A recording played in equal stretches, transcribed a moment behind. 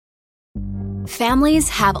Families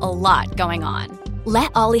have a lot going on.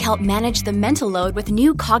 Let Ollie help manage the mental load with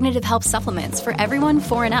new cognitive help supplements for everyone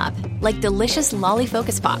 4 and up, like delicious Lolly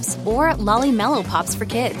Focus Pops or Lolly Mellow Pops for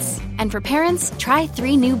kids. And for parents, try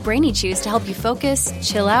 3 new Brainy Chews to help you focus,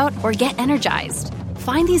 chill out, or get energized.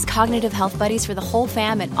 Find these cognitive health buddies for the whole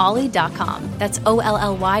fam at ollie.com. That's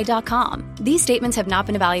OLLY.com. These statements have not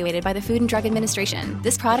been evaluated by the Food and Drug Administration.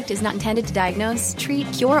 This product is not intended to diagnose, treat,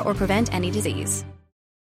 cure, or prevent any disease.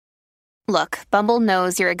 Look, Bumble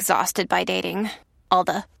knows you're exhausted by dating. All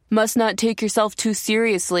the, must not take yourself too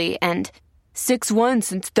seriously, and 6'1"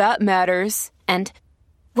 since that matters, and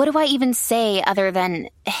what do I even say other than,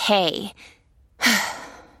 hey?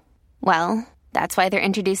 Well, that's why they're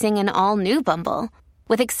introducing an all-new Bumble,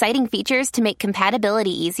 with exciting features to make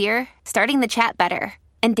compatibility easier, starting the chat better,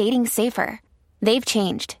 and dating safer. They've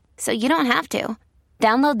changed, so you don't have to.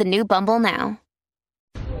 Download the new Bumble now.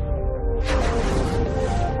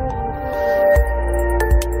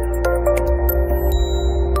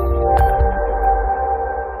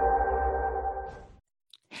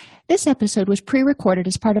 This episode was pre-recorded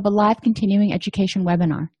as part of a live continuing education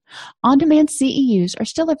webinar. On-demand CEUs are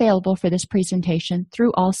still available for this presentation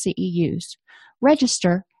through All CEUs.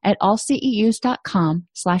 Register at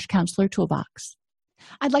allceus.com/counselor toolbox.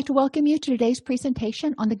 I'd like to welcome you to today's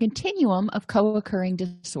presentation on the continuum of co-occurring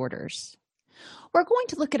disorders. We're going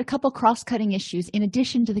to look at a couple cross-cutting issues in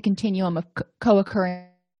addition to the continuum of co-occurring,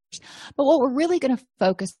 but what we're really going to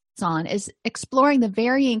focus on is exploring the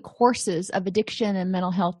varying courses of addiction and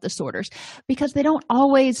mental health disorders, because they don't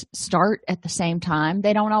always start at the same time.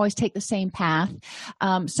 They don't always take the same path.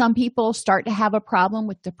 Some people start to have a problem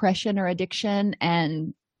with depression or addiction,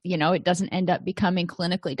 and it doesn't end up becoming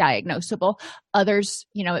clinically diagnosable. Others,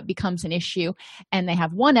 it becomes an issue and they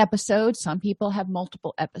have one episode. Some people have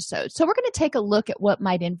multiple episodes. So we're going to take a look at what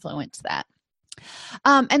might influence that.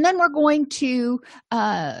 And then we're going to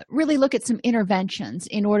really look at some interventions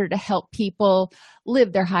in order to help people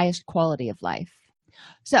live their highest quality of life.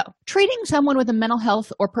 So, treating someone with a mental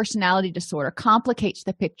health or personality disorder complicates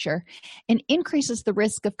the picture and increases the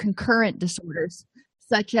risk of concurrent disorders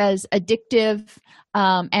such as addictive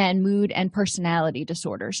and mood and personality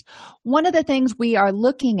disorders. One of the things we are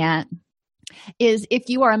looking at is, if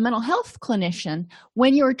you are a mental health clinician,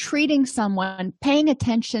 when you're treating someone, paying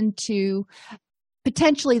attention to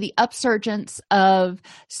potentially the upsurgence of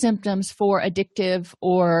symptoms for addictive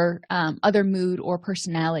or other mood or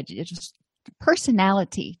personality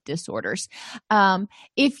disorders.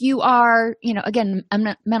 If you are, again,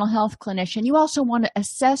 a mental health clinician, you also want to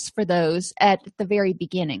assess for those at the very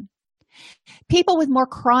beginning. People with more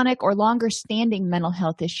chronic or longer-standing mental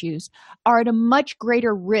health issues are at a much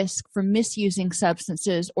greater risk for misusing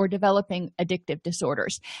substances or developing addictive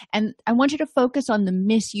disorders. And I want you to focus on the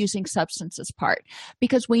misusing substances part,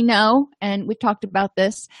 because we know, and we've talked about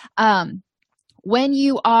this, when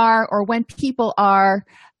people are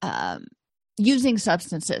using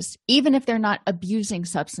substances, even if they're not abusing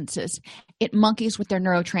substances, it monkeys with their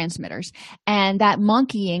neurotransmitters. And that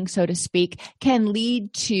monkeying, so to speak, can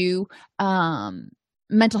lead to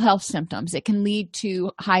mental health symptoms. It can lead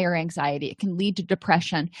to higher anxiety. It can lead to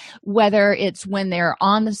depression, whether it's when they're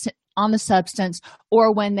on the substance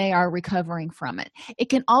or when they are recovering from it. It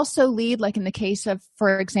can also lead, like in the case of,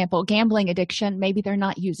 for example, gambling addiction. Maybe they're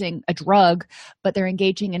not using a drug, but they're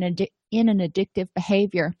engaging in an addictive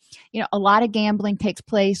behavior. A lot of gambling takes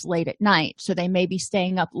place late at night, so they may be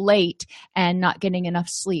staying up late and not getting enough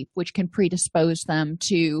sleep, which can predispose them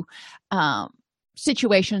to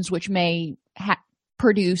situations which may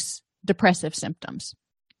produce depressive symptoms.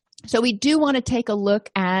 So we do want to take a look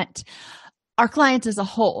at our clients as a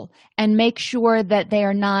whole and make sure that they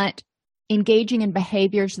are not engaging in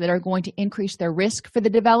behaviors that are going to increase their risk for the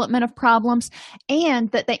development of problems,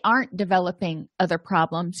 and that they aren't developing other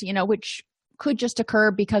problems, which could just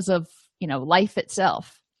occur because of, life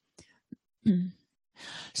itself.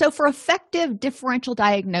 So for effective differential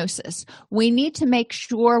diagnosis, we need to make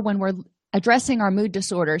sure when we're addressing our mood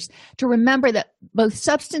disorders to remember that both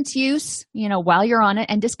substance use, while you're on it,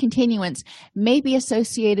 and discontinuance may be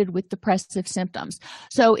associated with depressive symptoms.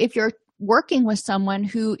 So if you're working with someone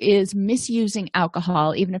who is misusing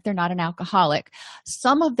alcohol, even if they're not an alcoholic,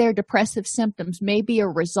 some of their depressive symptoms may be a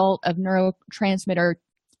result of neurotransmitter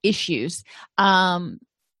issues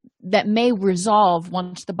that may resolve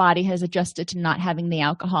once the body has adjusted to not having the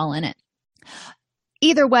alcohol in it.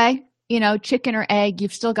 Either way, chicken or egg,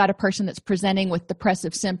 you've still got a person that's presenting with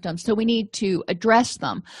depressive symptoms. So we need to address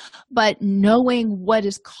them. But knowing what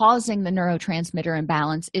is causing the neurotransmitter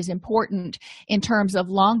imbalance is important in terms of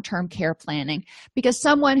long-term care planning, because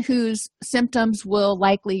someone whose symptoms will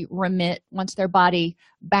likely remit once their body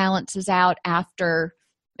balances out after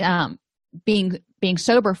being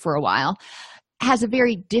sober for a while has a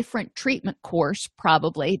very different treatment course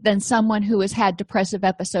probably than someone who has had depressive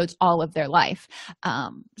episodes all of their life.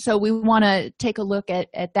 So we want to take a look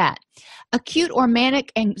at that. Acute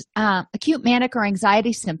manic or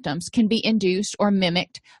anxiety symptoms can be induced or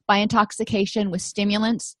mimicked by intoxication with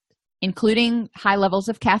stimulants, including high levels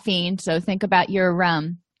of caffeine. So think about your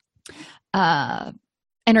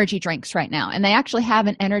energy drinks right now. And they actually have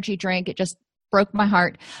an energy drink. It just broke my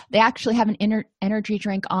heart. They actually have an energy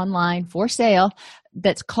drink online for sale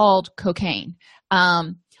that's called cocaine.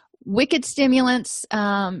 Wicked stimulants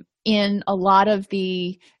in a lot of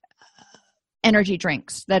the energy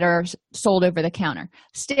drinks that are sold over the counter.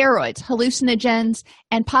 Steroids, hallucinogens,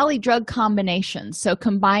 and polydrug combinations. So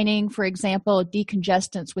combining, for example,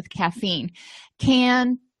 decongestants with caffeine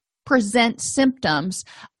can present symptoms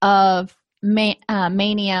of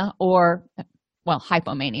mania or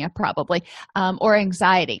hypomania probably, or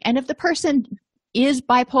anxiety. And if the person is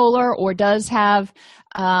bipolar or does have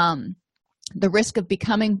the risk of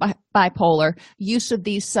becoming bipolar, use of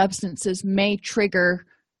these substances may trigger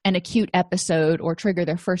an acute episode or trigger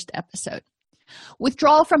their first episode.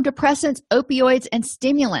 Withdrawal from depressants, opioids, and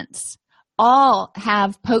stimulants all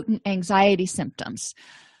have potent anxiety symptoms.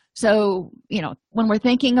 So, when we're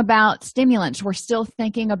thinking about stimulants, we're still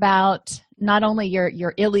thinking about not only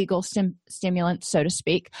your illegal stimulants, so to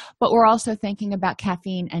speak, but we're also thinking about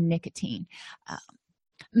caffeine and nicotine.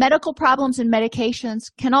 Medical problems and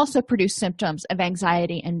medications can also produce symptoms of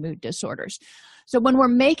anxiety and mood disorders. So when we're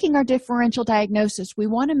making our differential diagnosis, we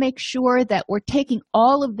want to make sure that we're taking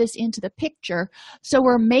all of this into the picture. So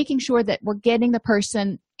we're making sure that we're getting the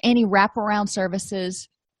person any wraparound services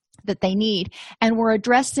that they need, and we're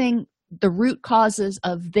addressing the root causes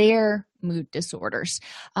of their mood disorders,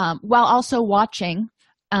 while also watching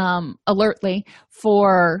alertly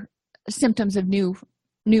for symptoms of new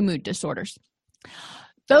mood disorders.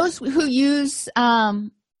 Those who use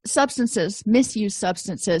misuse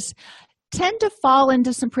substances, tend to fall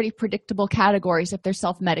into some pretty predictable categories if they're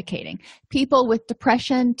self-medicating. People with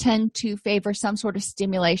depression tend to favor some sort of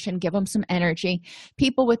stimulation, give them some energy.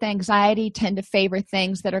 People with anxiety tend to favor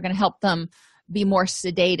things that are going to help them be more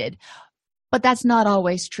sedated. But that's not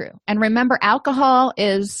always true. And remember, alcohol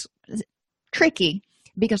is tricky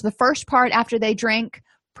because the first part after they drink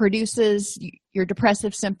produces your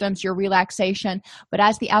depressive symptoms, your relaxation. But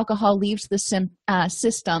as the alcohol leaves the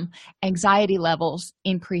system, anxiety levels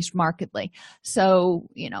increase markedly. So,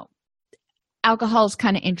 alcohol is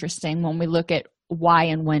kind of interesting when we look at why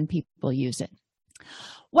and when people use it.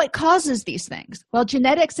 What causes these things? Well,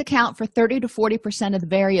 genetics account for 30 to 40% of the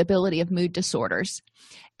variability of mood disorders.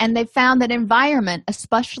 And they found that environment,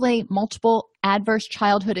 especially multiple adverse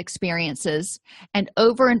childhood experiences and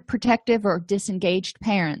overprotective or disengaged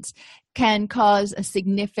parents, can cause a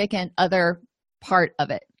significant other part of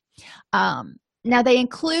it. Now, they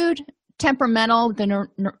include temperamental, the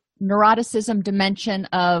neuroticism dimension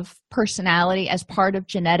of personality as part of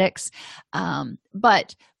genetics,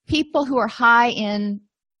 but people who are high in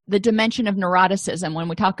the dimension of neuroticism, when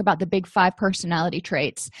we talk about the big 5 personality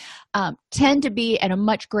traits, tend to be at a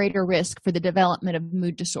much greater risk for the development of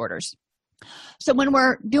mood disorders. So when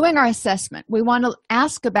we're doing our assessment, we want to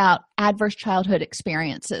ask about adverse childhood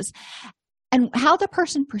experiences and how the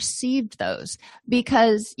person perceived those.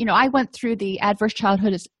 Because, I went through the adverse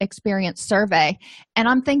childhood experience survey, and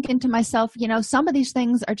I'm thinking to myself, some of these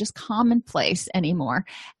things are just commonplace anymore.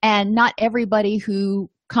 And not everybody who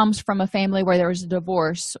comes from a family where there was a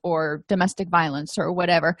divorce or domestic violence or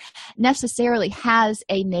whatever necessarily has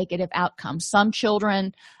a negative outcome. Some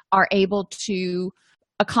children are able to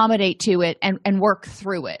accommodate to it and work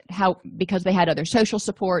through it because they had other social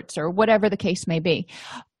supports or whatever the case may be.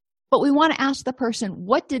 But we want to ask the person,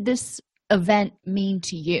 what did this event mean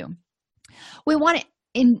to you? We want to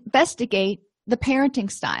investigate the parenting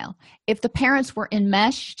style. If the parents were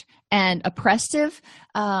enmeshed and oppressive,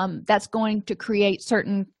 that's going to create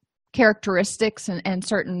certain characteristics and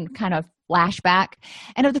certain kind of flashback.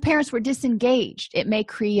 And if the parents were disengaged, it may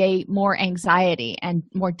create more anxiety and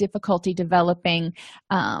more difficulty developing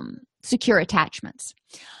secure attachments.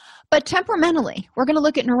 But temperamentally, we're going to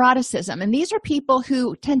look at neuroticism. And these are people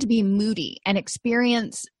who tend to be moody and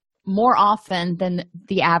experience more often than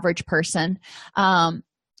the average person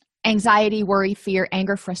anxiety, worry, fear,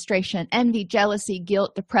 anger, frustration, envy, jealousy,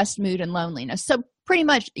 guilt, depressed mood, and loneliness. So pretty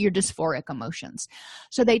much your dysphoric emotions.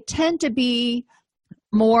 So they tend to be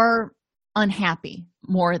more unhappy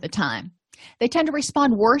more of the time. They tend to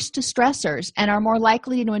respond worse to stressors and are more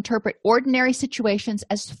likely to interpret ordinary situations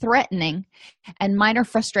as threatening and minor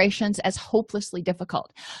frustrations as hopelessly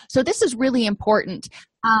difficult. So this is really important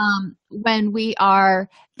when we are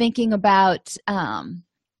thinking about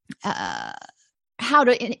how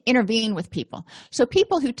to intervene with people. So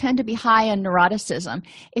people who tend to be high in neuroticism,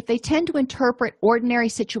 if they tend to interpret ordinary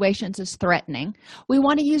situations as threatening, we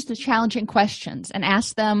want to use the challenging questions and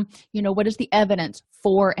ask them, what is the evidence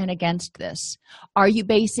for and against this? Are you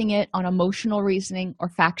basing it on emotional reasoning or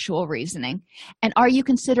factual reasoning? And are you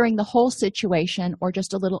considering the whole situation or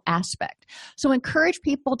just a little aspect? So encourage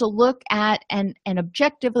people to look at and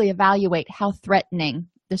objectively evaluate how threatening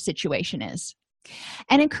the situation is.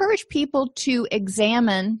 And encourage people to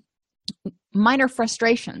examine minor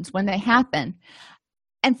frustrations when they happen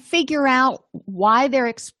and figure out why they're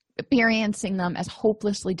experiencing them as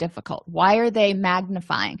hopelessly difficult. Why are they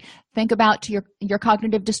magnifying? Think about your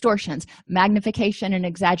cognitive distortions, magnification and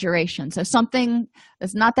exaggeration. So something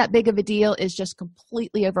that's not that big of a deal is just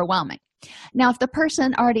completely overwhelming. Now, if the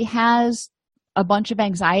person already has a bunch of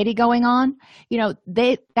anxiety going on,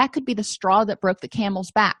 that could be the straw that broke the camel's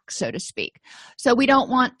back, so to speak. So we don't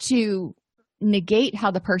want to negate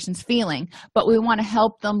how the person's feeling, but we want to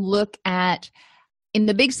help them look at, in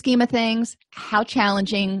the big scheme of things, how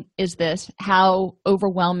challenging is this? How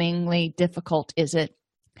overwhelmingly difficult is it?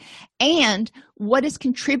 And what is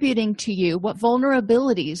contributing to you? What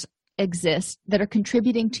vulnerabilities exist that are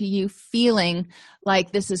contributing to you feeling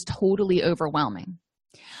like this is totally overwhelming?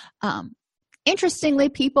 Interestingly,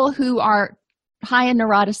 people who are high in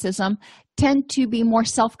neuroticism tend to be more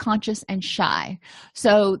self-conscious and shy.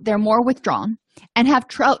 So they're more withdrawn and have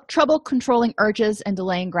trouble controlling urges and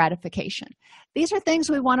delaying gratification. These are things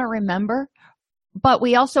we want to remember, but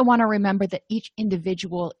we also want to remember that each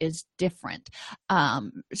individual is different.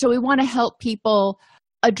 So we want to help people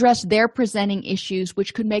address their presenting issues,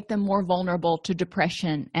 which could make them more vulnerable to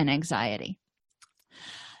depression and anxiety.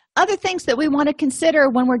 Other things that we want to consider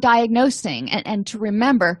when we're diagnosing and to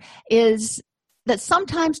remember is that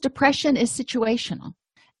sometimes depression is situational.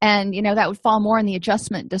 And, that would fall more in the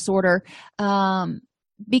adjustment disorder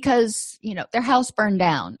because, their house burned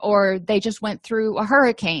down or they just went through a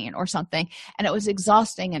hurricane or something and it was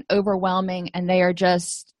exhausting and overwhelming and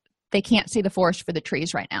they can't see the forest for the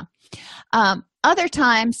trees right now. Other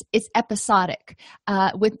times it's episodic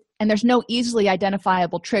and there's no easily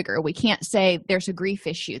identifiable trigger. We can't say there's a grief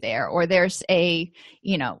issue there or there was a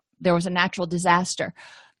natural disaster.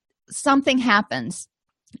 Something happens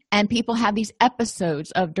and people have these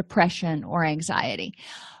episodes of depression or anxiety.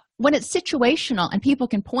 When it's situational and people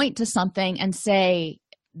can point to something and say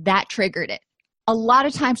that triggered it, a lot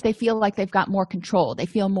of times they feel like they've got more control. They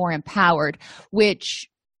feel more empowered, which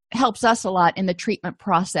helps us a lot in the treatment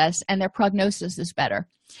process, and their prognosis is better.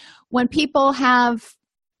 When people have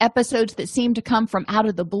episodes that seem to come from out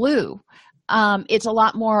of the blue, it's a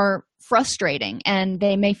lot more frustrating and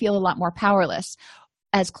they may feel a lot more powerless.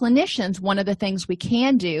 As clinicians, one of the things we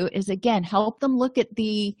can do is, again, help them look at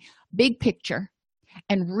the big picture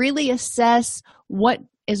and really assess what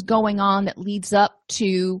is going on that leads up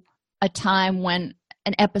to a time when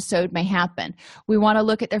an episode may happen. We want to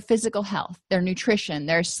look at their physical health, their nutrition,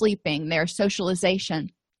 their sleeping, their socialization.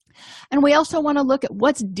 And we also want to look at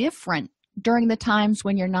what's different during the times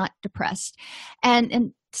when you're not depressed.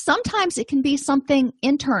 And sometimes it can be something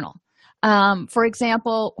internal. For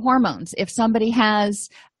example, hormones. If somebody has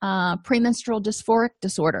premenstrual dysphoric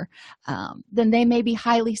disorder, then they may be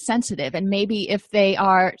highly sensitive. And maybe if they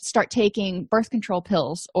start taking birth control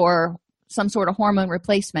pills or some sort of hormone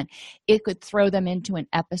replacement, it could throw them into an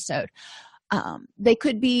episode. They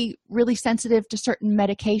could be really sensitive to certain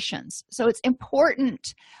medications. So it's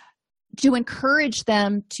important to encourage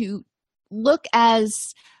them to look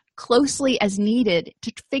as closely as needed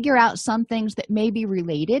to figure out some things that may be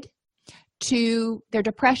related to their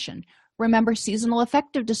depression. Remember, seasonal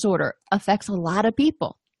affective disorder affects a lot of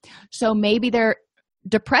people. So maybe their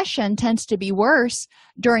depression tends to be worse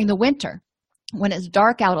during the winter when it's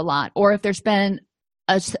dark out a lot, or if there's been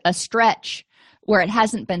a stretch where it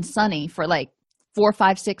hasn't been sunny for like 4,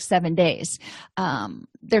 5, 6, 7 days.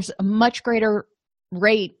 There's a much greater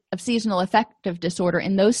rate of seasonal affective disorder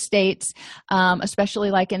in those states, especially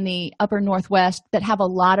like in the upper Northwest, that have a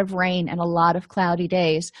lot of rain and a lot of cloudy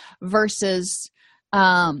days versus,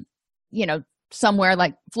 somewhere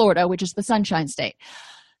like Florida, which is the sunshine state.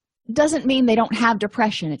 Doesn't mean they don't have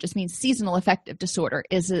depression. It just means seasonal affective disorder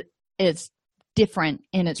is different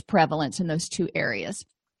in its prevalence in those two areas.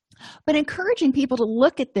 But encouraging people to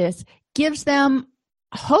look at this gives them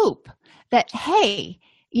hope that, hey,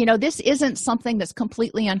 this isn't something that's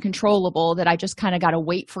completely uncontrollable, that I just kind of got to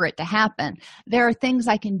wait for it to happen. There are things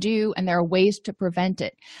I can do, and there are ways to prevent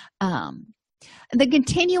it. The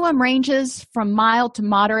continuum ranges from mild to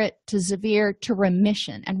moderate to severe to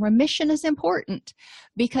remission. And remission is important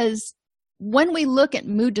because when we look at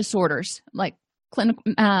mood disorders like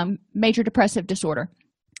major depressive disorder,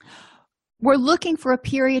 we're looking for a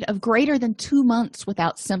period of greater than 2 months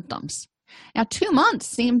without symptoms. Now, 2 months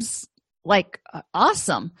seems like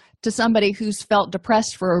awesome to somebody who's felt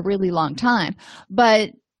depressed for a really long time,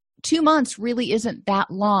 but 2 months really isn't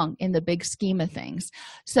that long in the big scheme of things.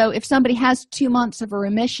 So if somebody has 2 months of a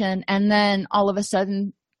remission and then all of a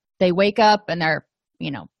sudden they wake up and they're,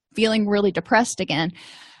 feeling really depressed again,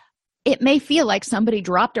 it may feel like somebody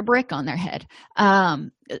dropped a brick on their head.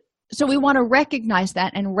 So we want to recognize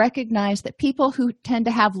that, and recognize that people who tend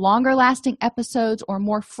to have longer lasting episodes or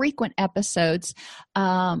more frequent episodes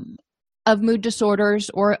of mood disorders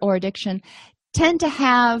or addiction tend to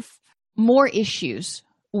have more issues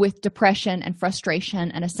with depression and frustration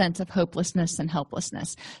and a sense of hopelessness and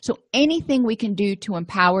helplessness. So anything we can do to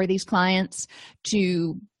empower these clients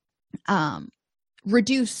to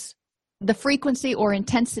reduce the frequency or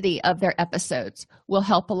intensity of their episodes will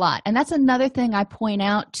help a lot. And that's another thing I point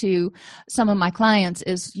out to some of my clients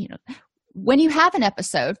is, when you have an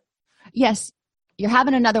episode, yes, you're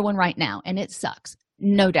having another one right now and it sucks,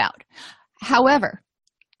 no doubt. However,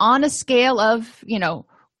 on a scale of,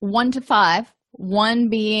 1 to 5, 1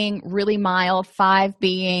 being really mild, 5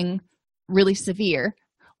 being really severe,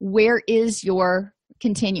 where is your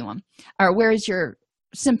continuum, or where is your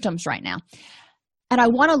symptoms right now? And I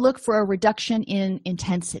want to look for a reduction in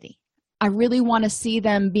intensity. I really want to see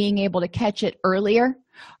them being able to catch it earlier,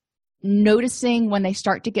 noticing when they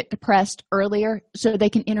start to get depressed earlier so they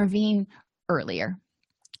can intervene earlier.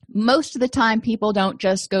 Most of the time, people don't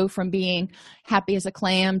just go from being happy as a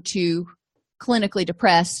clam to clinically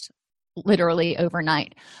depressed literally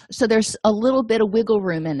overnight. So there's a little bit of wiggle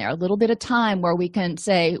room in there, a little bit of time where we can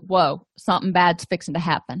say, whoa, something bad's fixing to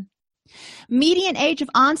happen. Median age of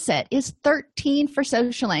onset is 13 for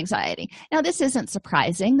social anxiety. Now, this isn't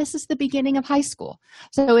surprising. This is the beginning of high school.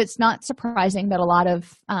 So it's not surprising that a lot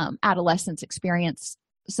of adolescents experience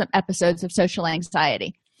some episodes of social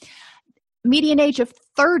anxiety. Median age of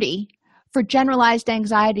 30 for generalized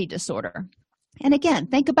anxiety disorder. And again,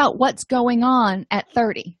 think about what's going on at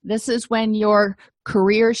 30. This is when your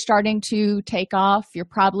career is starting to take off. You're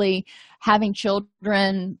probably having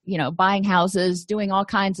children, buying houses, doing all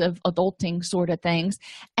kinds of adulting sort of things.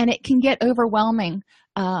 And it can get overwhelming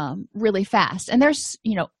really fast. And there's,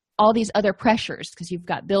 all these other pressures because you've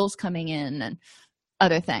got bills coming in and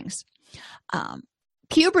other things.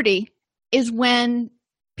 Puberty is when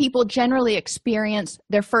people generally experience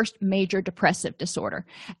their first major depressive disorder.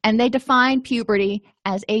 And they define puberty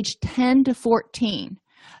as age 10 to 14.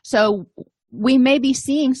 So we may be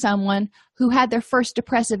seeing someone who had their first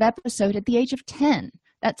depressive episode at the age of 10.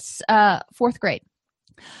 That's 4th grade.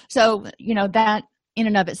 So, that in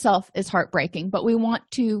and of itself is heartbreaking. But we want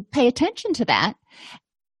to pay attention to that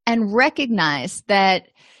and recognize that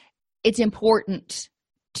it's important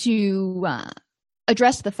to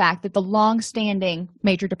address the fact that the long-standing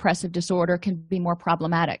major depressive disorder can be more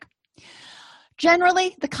problematic.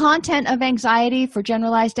 Generally, the content of anxiety for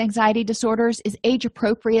generalized anxiety disorders is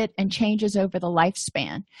age-appropriate and changes over the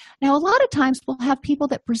lifespan. Now, a lot of times we'll have people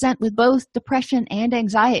that present with both depression and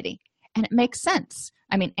anxiety, and it makes sense.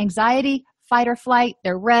 I mean, anxiety, fight or flight,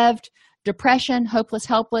 they're revved. Depression, hopeless,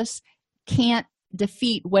 helpless, can't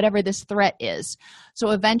defeat whatever this threat is.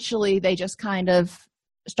 So eventually they just kind of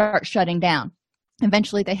start shutting down.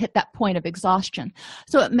 Eventually they hit that point of exhaustion.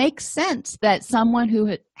 So it makes sense that someone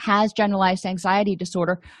who has generalized anxiety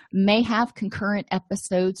disorder may have concurrent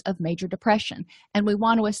episodes of major depression. And we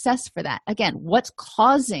want to assess for that. Again, what's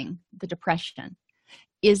causing the depression?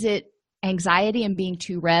 Is it anxiety and being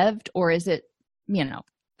too revved, or is it,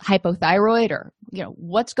 hypothyroid, or,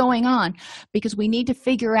 what's going on? Because we need to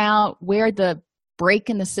figure out where the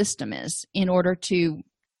break in the system is in order to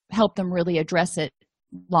help them really address it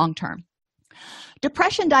long term.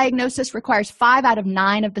 Depression diagnosis requires 5 out of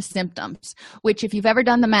 9 of the symptoms, which, if you've ever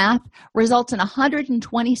done the math, results in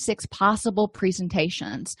 126 possible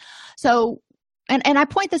presentations. So, and I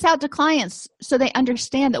point this out to clients so they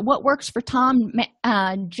understand that what works for Tom,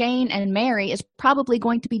 Jane, and Mary is probably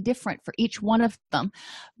going to be different for each one of them,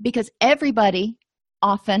 because everybody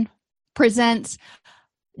often presents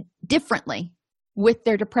differently with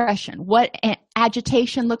their depression. What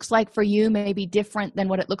agitation looks like for you may be different than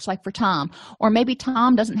what it looks like for Tom. Or maybe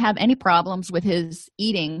Tom doesn't have any problems with his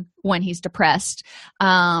eating when he's depressed,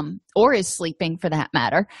 or is sleeping for that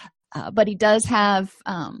matter. But he does have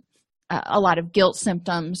a lot of guilt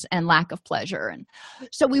symptoms and lack of pleasure. And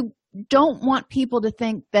so we don't want people to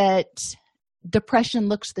think that depression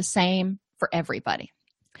looks the same for everybody.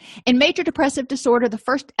 In major depressive disorder, the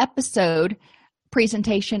first episode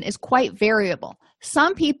presentation is quite variable.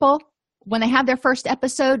 Some people, when they have their first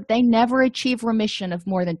episode, they never achieve remission of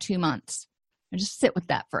more than 2 months. And just sit with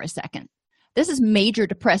that for a second. This is major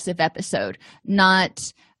depressive episode,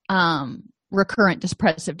 not recurrent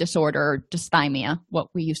depressive disorder, or dysthymia, what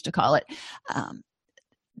we used to call it.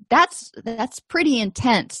 That's pretty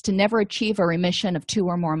intense to never achieve a remission of 2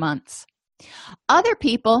 or more months. Other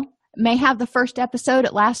people may have the first episode,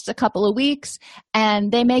 it lasts a couple of weeks, and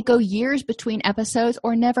they may go years between episodes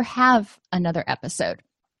or never have another episode.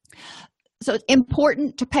 So it's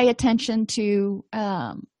important to pay attention to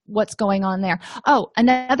what's going on there. Oh,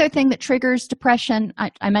 another thing that triggers depression,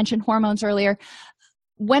 I mentioned hormones earlier.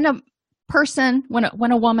 When a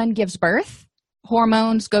woman gives birth,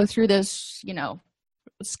 hormones go through this,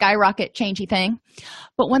 skyrocket changey thing.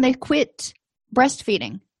 But when they quit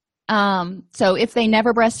breastfeeding, so if they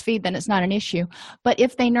never breastfeed, then it's not an issue. But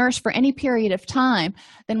if they nurse for any period of time,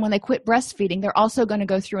 then when they quit breastfeeding, they're also going to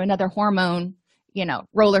go through another hormone,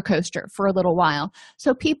 roller coaster for a little while.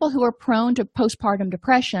 So people who are prone to postpartum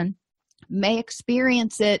depression may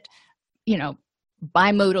experience it,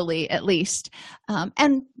 bimodally at least.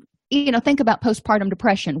 And think about postpartum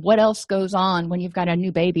depression. What else goes on when you've got a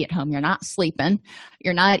new baby at home? You're not sleeping,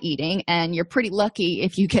 you're not eating, and you're pretty lucky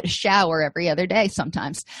if you get a shower every other day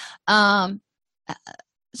sometimes.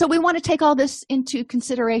 So we want to take all this into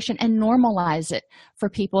consideration and normalize it for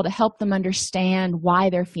people to help them understand why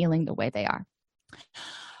they're feeling the way they are.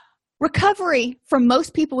 Recovery for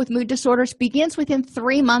most people with mood disorders begins within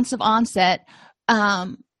 3 months of onset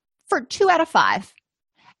for 2 out of 5,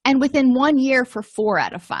 and within 1 year for 4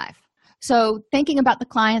 out of 5. So thinking about the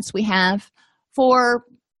clients we have, for,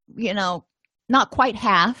 not quite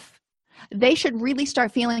half, they should really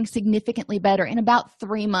start feeling significantly better in about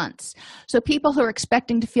 3 months. So people who are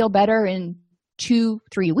expecting to feel better in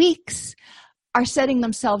 2-3 weeks are setting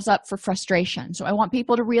themselves up for frustration. So I want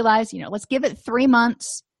people to realize, let's give it 3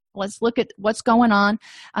 months. Let's look at what's going on.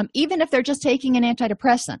 Even if they're just taking an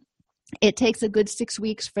antidepressant, it takes a good 6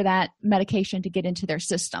 weeks for that medication to get into their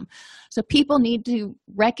system. So people need to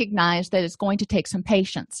recognize that it's going to take some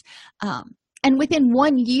patience. And within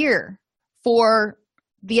 1 year for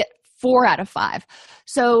the 4 out of 5.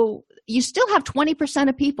 So you still have 20%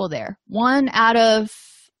 of people there. 1 out of,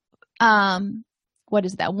 what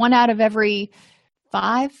is that? 1 out of every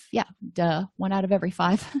 5? Yeah, duh. 1 out of every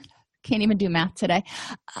 5. Can't even do math today.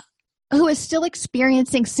 Who is still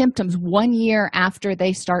experiencing symptoms 1 year after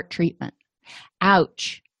they start treatment.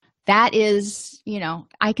 Ouch. That is,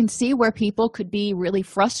 I can see where people could be really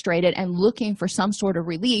frustrated and looking for some sort of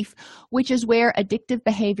relief, which is where addictive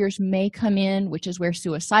behaviors may come in, which is where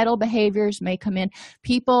suicidal behaviors may come in.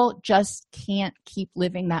 People just can't keep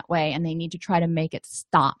living that way, and they need to try to make it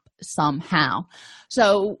stop somehow.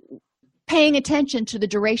 So paying attention to the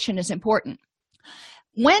duration is important.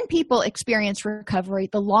 When people experience recovery,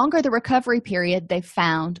 the longer the recovery period they've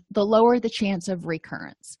found, the lower the chance of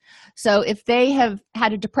recurrence. So if they have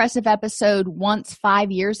had a depressive episode once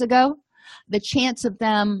 5 years ago, the chance of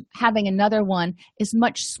them having another one is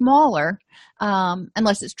much smaller,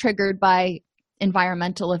 unless it's triggered by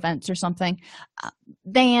environmental events or something,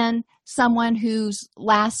 than someone whose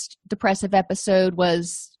last depressive episode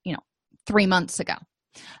was, 3 months ago.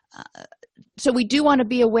 So we do want to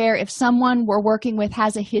be aware if someone we're working with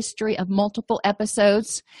has a history of multiple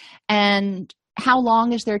episodes, and how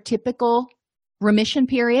long is their typical remission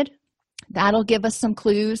period. That'll give us some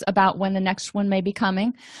clues about when the next one may be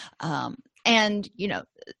coming. And,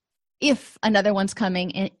 if another one's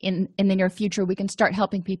coming in the near future, we can start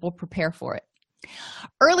helping people prepare for it.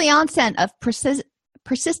 Early onset of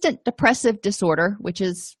persistent depressive disorder, which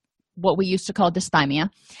is what we used to call dysthymia,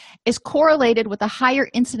 is correlated with a higher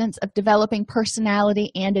incidence of developing personality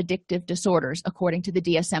and addictive disorders, according to the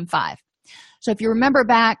DSM-5. So if you remember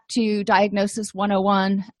back to Diagnosis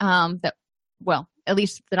 101, at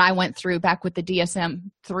least that I went through back with the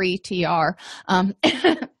DSM-3 TR,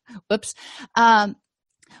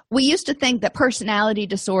 we used to think that personality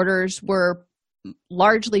disorders were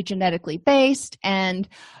largely genetically based and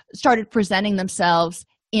started presenting themselves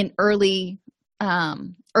in early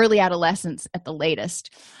adolescence at the latest.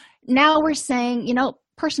 Now we're saying,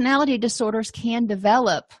 personality disorders can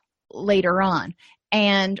develop later on.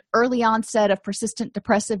 And early onset of persistent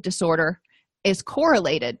depressive disorder is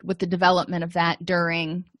correlated with the development of that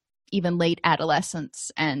during even late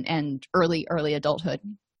adolescence and early adulthood.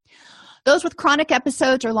 Those with chronic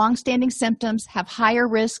episodes or long-standing symptoms have higher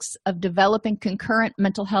risks of developing concurrent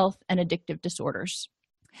mental health and addictive disorders.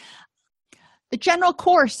 The general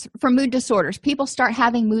course for mood disorders, people start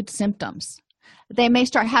having mood symptoms. They may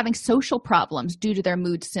start having social problems due to their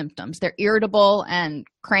mood symptoms. They're irritable and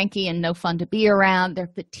cranky and no fun to be around.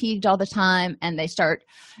 They're fatigued all the time, and they start,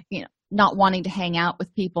 not wanting to hang out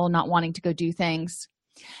with people, not wanting to go do things.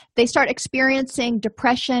 They start experiencing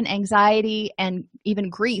depression, anxiety, and even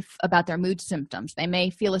grief about their mood symptoms. They may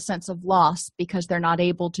feel a sense of loss because they're not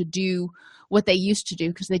able to do what they used to do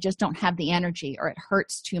because they just don't have the energy, or it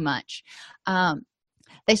hurts too much.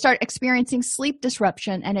 They start experiencing sleep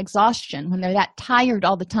disruption and exhaustion when they're that tired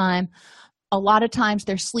all the time. A lot of times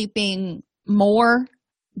they're sleeping more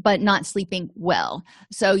but not sleeping well.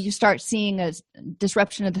 So you start seeing a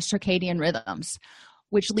disruption of the circadian rhythms,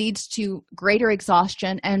 which leads to greater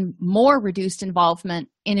exhaustion and more reduced involvement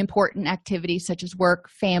in important activities such as work,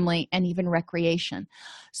 family, and even recreation.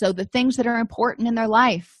 So the things that are important in their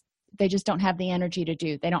life, they just don't have the energy to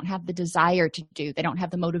do. They don't have the desire to do. They don't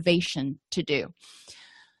have the motivation to do.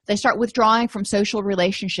 They start withdrawing from social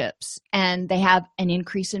relationships, and they have an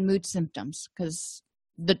increase in mood symptoms because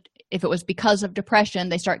if it was because of depression,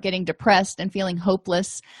 they start getting depressed and feeling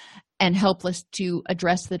hopeless and helpless to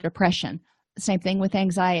address the depression. Same thing with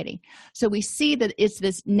anxiety. So we see that it's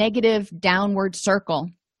this negative downward circle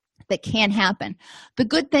that can happen. The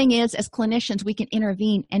good thing is, as clinicians, we can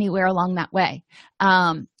intervene anywhere along that way.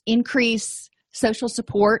 Increase social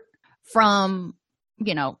support from,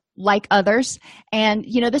 like others. And,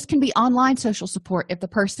 this can be online social support if the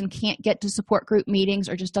person can't get to support group meetings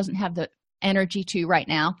or just doesn't have the energy to right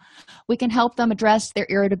now. We can help them address their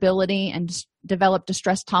irritability and develop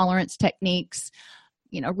distress tolerance techniques,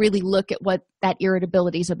 really look at what that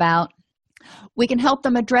irritability is about. We can help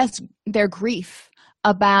them address their grief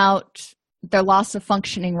about their loss of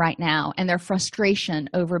functioning right now and their frustration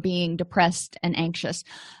over being depressed and anxious.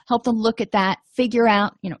 Help them look at that, figure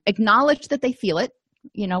out, acknowledge that they feel it.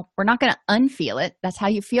 We're not going to unfeel it. That's how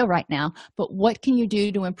you feel right now. But what can you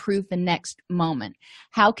do to improve the next moment?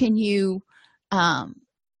 How can you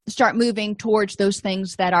start moving towards those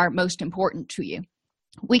things that are most important to you?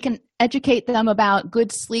 We can educate them about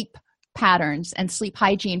good sleep patterns and sleep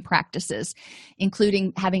hygiene practices,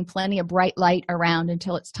 including having plenty of bright light around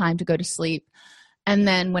until it's time to go to sleep. And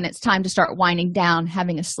then when it's time to start winding down,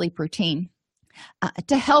 having a sleep routine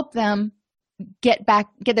to help them get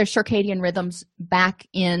their circadian rhythms back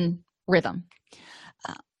in rhythm.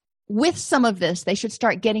 With some of this, they should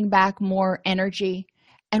start getting back more energy,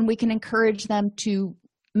 and we can encourage them to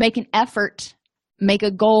make an effort, make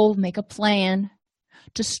a goal, make a plan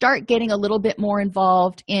to start getting a little bit more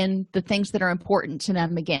involved in the things that are important to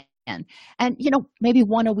them again. And, maybe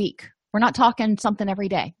one a week. We're not talking something every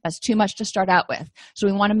day. That's too much to start out with. So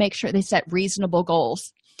we want to make sure they set reasonable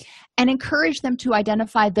goals and encourage them to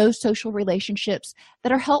identify those social relationships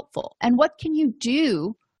that are helpful. And what can you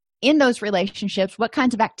do in those relationships? What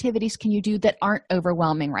kinds of activities can you do that aren't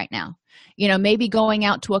overwhelming right now? Maybe going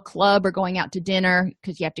out to a club or going out to dinner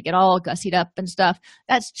because you have to get all gussied up and stuff.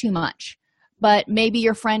 That's too much. But maybe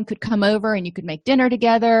your friend could come over and you could make dinner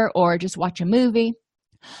together or just watch a movie.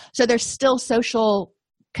 So there's still social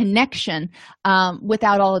connection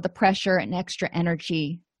without all of the pressure and extra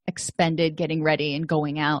energy expended getting ready and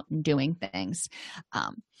going out and doing things.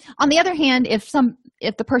 On the other hand, if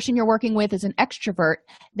the person you're working with is an extrovert,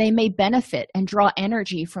 they may benefit and draw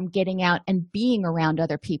energy from getting out and being around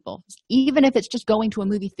other people. Even if it's just going to a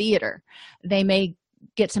movie theater, they may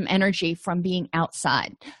get some energy from being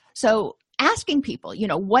outside. So asking people,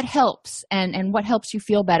 what helps and what helps you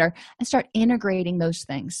feel better, and start integrating those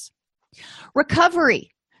things.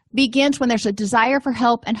 Recovery begins when there's a desire for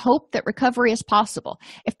help and hope that recovery is possible.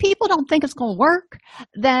 If people don't think it's going to work,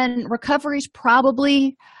 then recovery is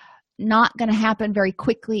probably not going to happen very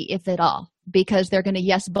quickly, if at all, because they're going to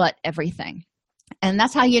yes but everything. And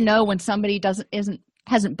that's how you know when somebody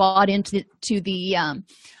hasn't bought into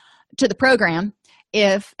the program.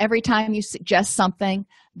 If every time you suggest something,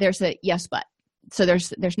 there's a yes but. So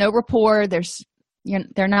there's no rapport.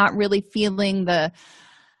 They're not really feeling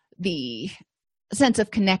the sense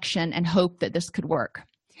of connection and hope that this could work.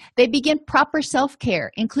 They begin proper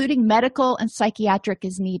self-care, including medical and psychiatric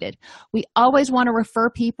as needed. We always want to refer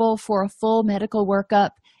people for a full medical workup,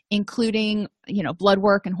 including, blood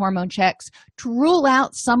work and hormone checks, to rule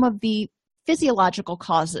out some of the physiological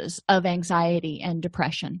causes of anxiety and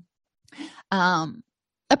depression.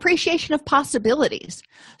 appreciation of possibilities.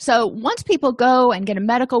 So once people go and get a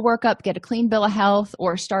medical workup, get a clean bill of health,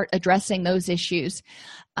 or start addressing those issues,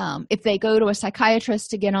 if they go to a psychiatrist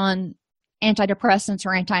to get on antidepressants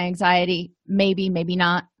or anti-anxiety, maybe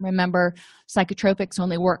not. Remember, psychotropics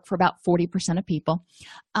only work for about 40% of people.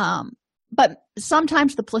 But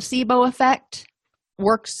sometimes the placebo effect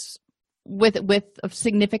works with a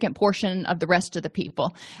significant portion of the rest of the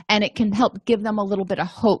people, and it can help give them a little bit of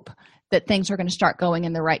hope that things are going to start going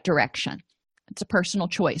in the right direction. It's a personal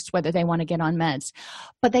choice whether they want to get on meds,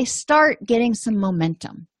 but they start getting some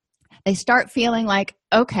momentum. They start feeling like,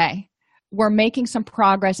 okay, we're making some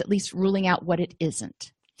progress, at least ruling out what it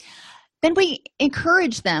isn't. Then we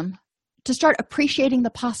encourage them to start appreciating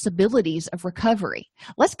the possibilities of recovery.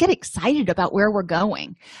 Let's get excited about where we're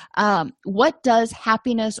going. What does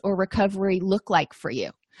happiness or recovery look like for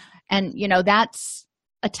you? And, that's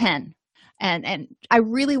a 10. And I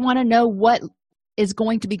really want to know what is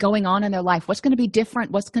going to be going on in their life. What's going to be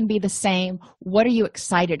different? What's going to be the same? What are you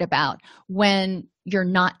excited about when you're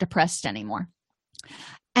not depressed anymore?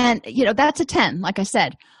 And, that's a 10, like I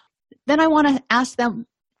said. Then I want to ask them,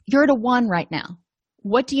 you're at a 1 right now.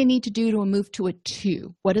 What do you need to do to move to a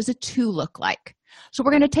 2? What does a 2 look like? So we're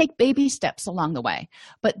going to take baby steps along the way,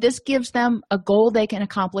 but this gives them a goal they can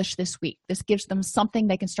accomplish this week. This gives them something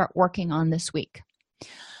they can start working on this week.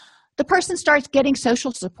 The person starts getting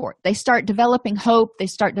social support. They start developing hope. They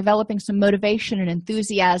start developing some motivation and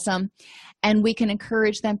enthusiasm, and we can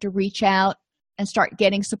encourage them to reach out and start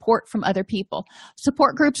getting support from other people.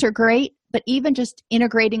 Support groups are great, but even just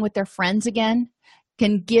integrating with their friends again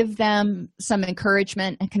can give them some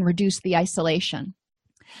encouragement and can reduce the isolation.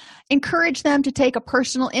 Encourage them to take a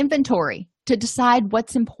personal inventory to decide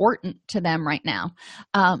what's important to them right now.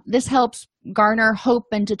 This helps garner hope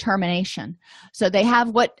and determination. So they have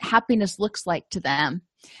what happiness looks like to them.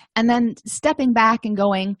 And then stepping back and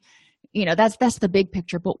going, that's the big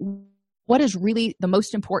picture, but what is really the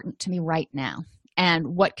most important to me right now?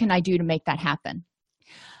 And what can I do to make that happen?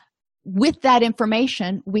 With that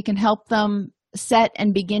information, we can help them set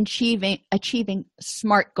and begin achieving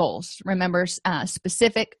SMART goals. Remember,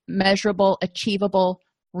 specific, measurable, achievable,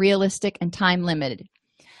 realistic, and time limited.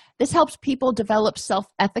 This helps people develop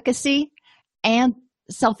self-efficacy and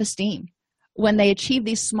self-esteem. When they achieve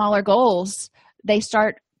these smaller goals, they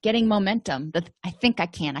start getting momentum that I think I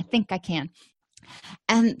can.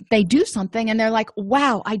 And they do something and they're like,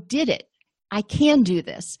 wow, I did it. I can do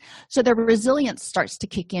this. So their resilience starts to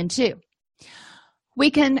kick in too. We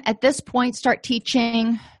can, at this point, start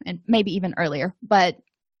teaching, and maybe even earlier, but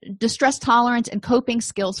distress tolerance and coping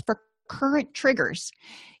skills for current triggers.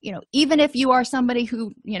 Even if you are somebody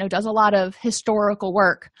who, does a lot of historical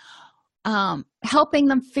work, helping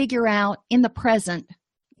them figure out in the present,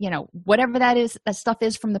 whatever that stuff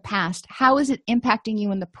is from the past, how is it impacting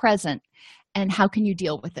you in the present, and how can you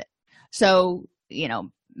deal with it? So,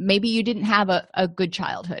 maybe you didn't have a good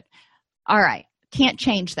childhood. All right, can't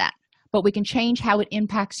change that. But we can change how it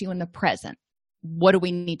impacts you in the present. What do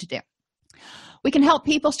we need to do? We can help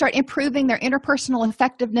people start improving their interpersonal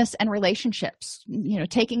effectiveness and relationships,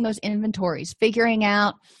 taking those inventories, figuring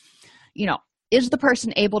out, is the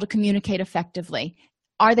person able to communicate effectively?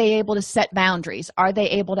 Are they able to set boundaries? Are they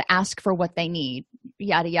able to ask for what they need?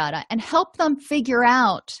 Yada, yada. And help them figure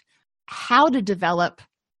out how to develop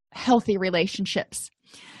healthy relationships.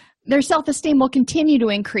 Their self-esteem will continue to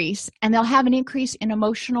increase, and they'll have an increase in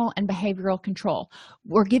emotional and behavioral control.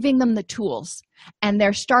 We're giving them the tools, and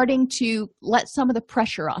they're starting to let some of the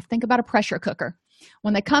pressure off. Think about a pressure cooker.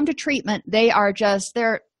 When they come to treatment,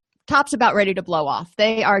 their top's about ready to blow off.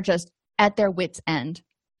 They are just at their wit's end.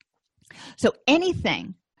 So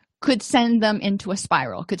anything could send them into a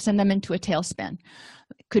spiral, could send them into a tailspin.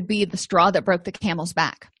 It could be the straw that broke the camel's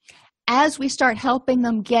back. As we start helping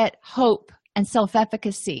them get hope and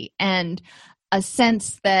self-efficacy and a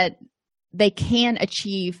sense that they can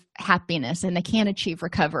achieve happiness and they can achieve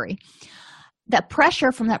recovery, that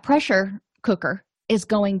pressure from that pressure cooker is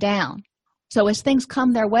going down. So as things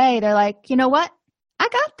come their way, they're like, you know what? I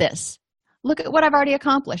got this. Look at what I've already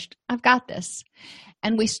accomplished. I've got this.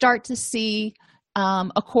 And we start to see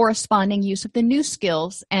a corresponding use of the new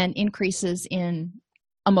skills and increases in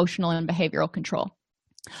emotional and behavioral control.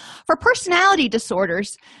 For personality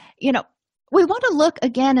disorders, we want to look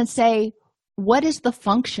again and say, what is the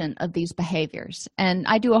function of these behaviors? And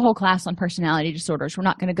I do a whole class on personality disorders. We're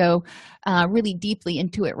not going to go really deeply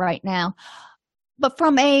into it right now. But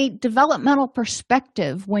from a developmental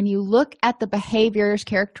perspective, when you look at the behaviors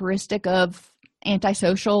characteristic of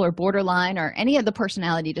antisocial or borderline or any of the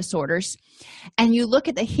personality disorders, and you look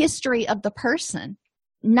at the history of the person,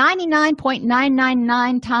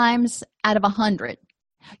 99.999 times out of 100,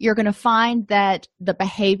 you're going to find that the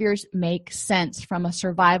behaviors make sense from a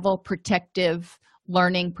survival, protective,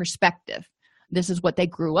 learning perspective. This is what they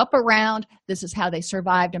grew up around. This is how they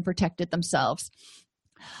survived and protected themselves.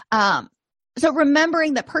 So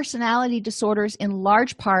remembering that personality disorders in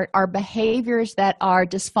large part are behaviors that are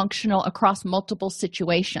dysfunctional across multiple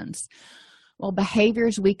situations. Well,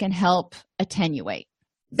 behaviors we can help attenuate.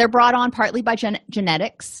 They're brought on partly by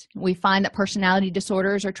genetics. We find that personality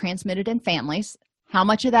disorders are transmitted in families. How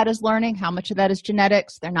much of that is learning? How much of that is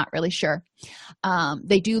genetics? They're not really sure.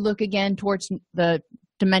 They do look again towards the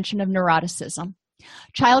dimension of neuroticism.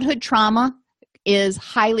 Childhood trauma is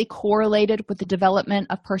highly correlated with the development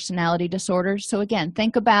of personality disorders. So again,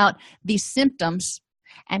 think about these symptoms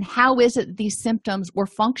and how is it these symptoms were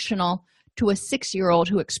functional to a 6-year-old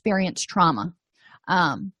who experienced trauma.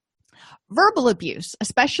 Verbal abuse,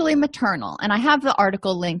 especially maternal, and I have the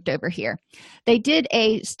article linked over here. They did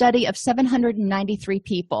a study of 793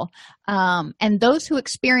 people, and those who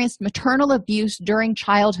experienced maternal abuse during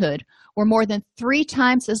childhood were more than 3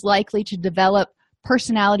 times as likely to develop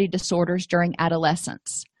personality disorders during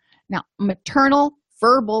adolescence. Now, maternal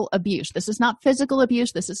verbal abuse. This is not physical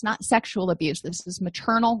abuse. This is not sexual abuse. This is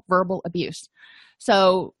maternal verbal abuse.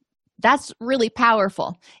 So that's really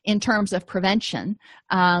powerful in terms of prevention,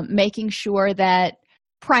 making sure that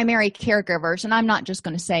primary caregivers, and I'm not just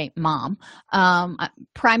going to say mom,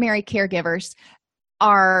 primary caregivers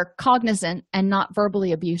are cognizant and not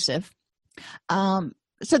verbally abusive.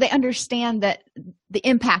 So they understand that the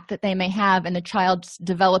impact that they may have in the child's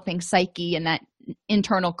developing psyche and that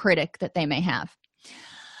internal critic that they may have.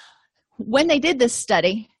 When they did this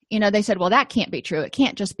study, they said, well, that can't be true. It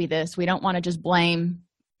can't just be this. We don't want to just blame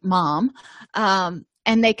mom. And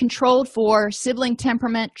they controlled for sibling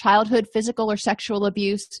temperament, childhood physical or sexual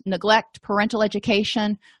abuse, neglect, parental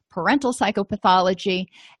education, parental psychopathology,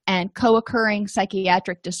 and co-occurring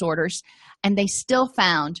psychiatric disorders. And they still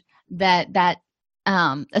found that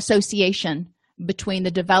association between the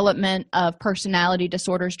development of personality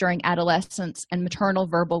disorders during adolescence and maternal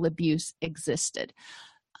verbal abuse existed.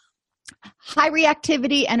 High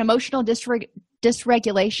reactivity and emotional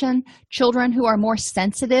dysregulation. Children who are more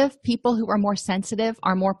sensitive, people who are more sensitive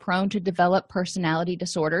are more prone to develop personality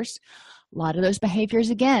disorders. A lot of those behaviors,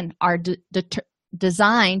 again, are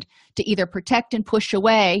designed to either protect and push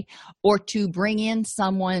away or to bring in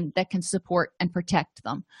someone that can support and protect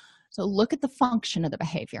them. So look at the function of the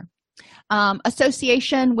behavior.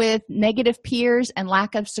 Association with negative peers and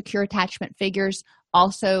lack of secure attachment figures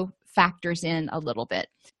also factors in a little bit.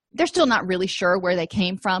 They're still not really sure where they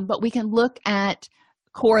came from, but we can look at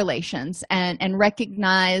correlations and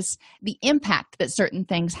recognize the impact that certain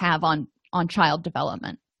things have on child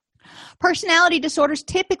development. Personality disorders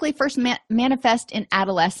typically first manifest in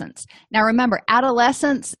adolescence. Now remember,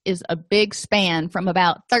 adolescence is a big span from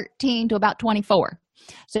about 13 to about 24.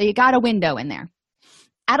 So you got a window in there.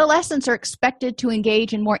 Adolescents are expected to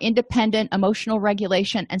engage in more independent emotional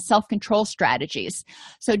regulation and self-control strategies.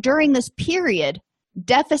 So during this period,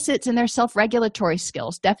 deficits in their self-regulatory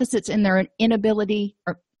skills, deficits in their ability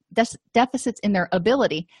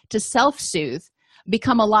to self-soothe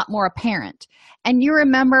become a lot more apparent. And you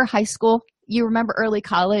remember high school, you remember early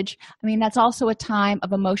college. I mean, that's also a time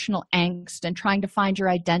of emotional angst and trying to find your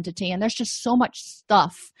identity. And there's just so much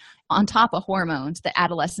stuff on top of hormones that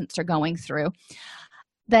adolescents are going through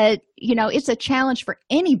that, it's a challenge for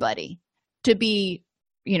anybody to be,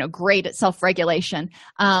 great at self-regulation.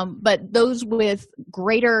 But those with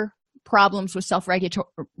greater problems with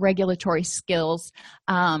self-regulatory skills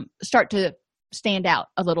start to stand out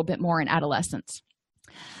a little bit more in adolescence.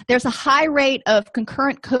 There's a high rate of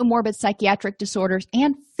concurrent comorbid psychiatric disorders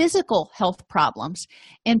and physical health problems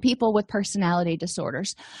in people with personality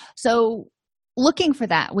disorders. So looking for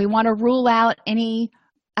that, we want to rule out any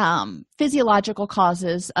physiological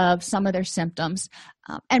causes of some of their symptoms.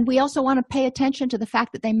 And we also want to pay attention to the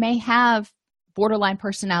fact that they may have borderline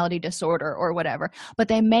personality disorder or whatever, but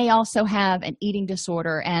they may also have an eating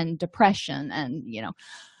disorder and depression. And,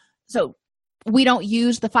 so we don't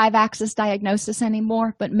use the 5-axis diagnosis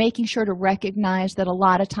anymore, but making sure to recognize that a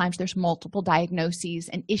lot of times there's multiple diagnoses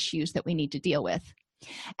and issues that we need to deal with.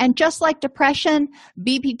 And just like depression,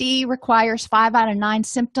 BPD requires 5 out of 9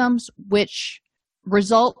 symptoms, which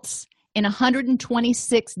results in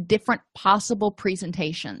 126 different possible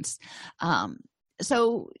presentations.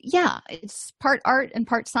 So yeah, it's part art and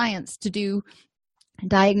part science to do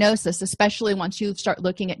diagnosis, especially once you start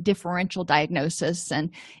looking at differential diagnosis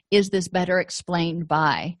and is this better explained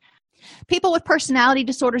by. People with personality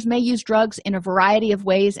disorders may use drugs in a variety of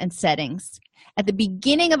ways and settings. At the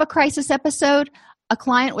beginning of a crisis episode, a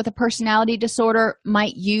client with a personality disorder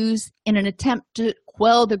might use in an attempt to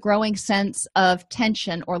quell the growing sense of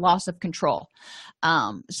tension or loss of control.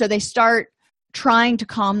 So they start trying to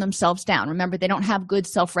calm themselves down. Remember, they don't have good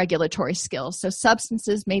self-regulatory skills, so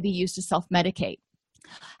substances may be used to self-medicate.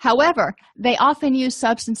 However, they often use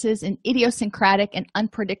substances in idiosyncratic and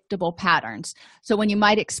unpredictable patterns. So when you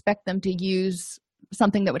might expect them to use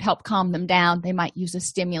something that would help calm them down, they might use a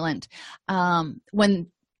stimulant. When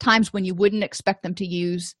you wouldn't expect them to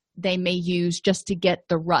use, they may use just to get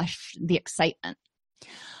the rush, the excitement.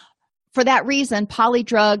 For that reason,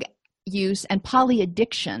 polydrug use and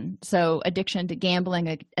polyaddiction, so addiction to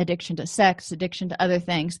gambling, addiction to sex, addiction to other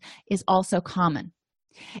things, is also common.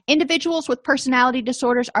 Individuals with personality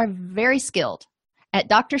disorders are very skilled at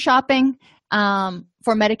doctor shopping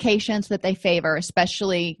for medications that they favor,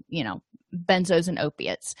 especially, benzos and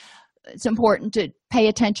opiates. It's important to pay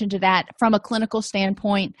attention to that from a clinical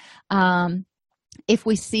standpoint. If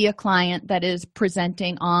we see a client that is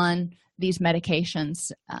presenting on these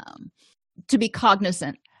medications, to be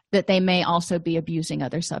cognizant that they may also be abusing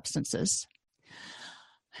other substances.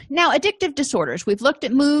 Now, addictive disorders. We've looked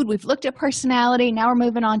at mood, we've looked at personality, now we're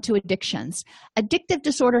moving on to addictions. Addictive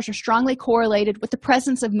disorders are strongly correlated with the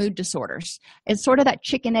presence of mood disorders. It's sort of that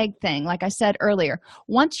chicken egg thing, like I said earlier.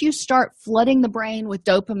 Once you start flooding the brain with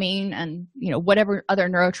dopamine and whatever other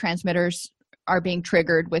neurotransmitters are being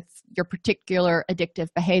triggered with your particular addictive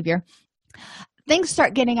behavior, things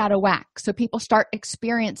start getting out of whack. So people start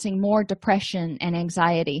experiencing more depression and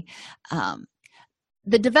anxiety.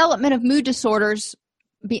 The development of mood disorders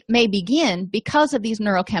may begin because of these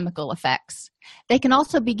neurochemical effects. They can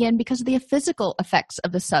also begin because of the physical effects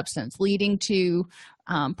of the substance, leading to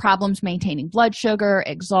problems maintaining blood sugar,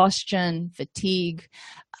 exhaustion, fatigue.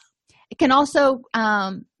 It can also,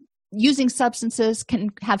 using substances can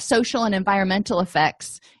have social and environmental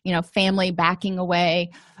effects, family backing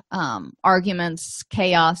away, arguments,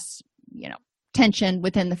 chaos, tension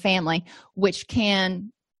within the family, which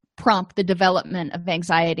can prompt the development of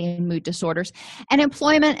anxiety and mood disorders. And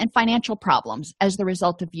employment and financial problems as the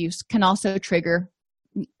result of use can also trigger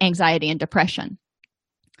anxiety and depression.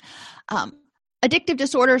 Addictive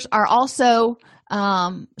disorders are also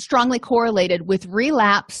strongly correlated with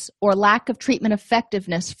relapse or lack of treatment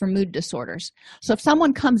effectiveness for mood disorders. So if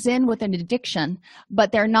someone comes in with an addiction,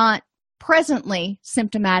 but they're not presently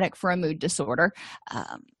symptomatic for a mood disorder,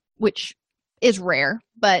 which is rare,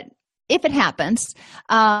 but if it happens,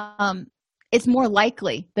 it's more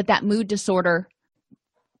likely that mood disorder,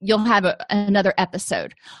 you'll have another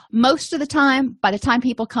episode. Most of the time, by the time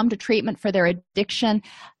people come to treatment for their addiction,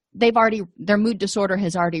 their mood disorder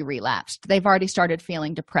has already relapsed. They've already started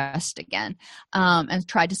feeling depressed again, and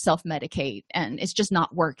tried to self-medicate, and it's just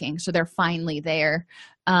not working. So they're finally there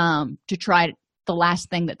to try the last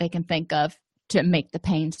thing that they can think of to make the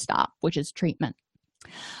pain stop, which is treatment.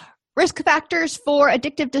 Risk factors for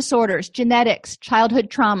addictive disorders: genetics, childhood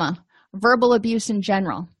trauma, verbal abuse in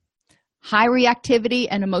general, high reactivity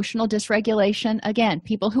and emotional dysregulation. Again,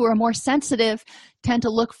 people who are more sensitive tend to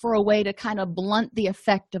look for a way to kind of blunt the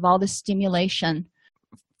effect of all the stimulation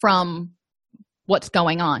from what's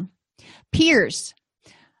going on. Peers,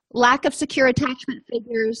 lack of secure attachment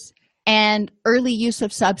figures, and early use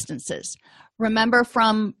of substances. Remember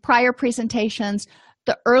from prior presentations,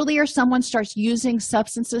 the earlier someone starts using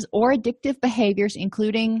substances or addictive behaviors,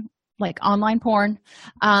 including like online porn,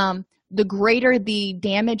 the greater the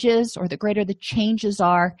damages or the greater the changes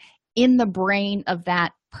are in the brain of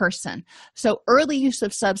that person. So early use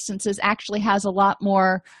of substances actually has a lot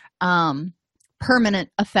more permanent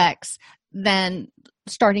effects than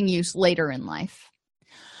starting use later in life.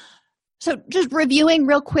 So just reviewing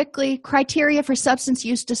real quickly, criteria for substance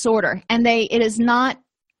use disorder, and it is not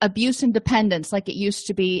abuse and dependence like it used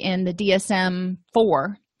to be in the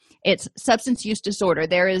DSM-4. It's substance use disorder.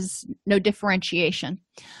 There is no differentiation.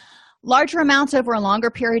 Larger amounts over a longer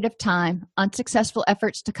period of time, unsuccessful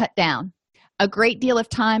efforts to cut down. A great deal of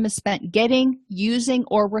time is spent getting, using,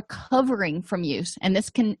 or recovering from use, and this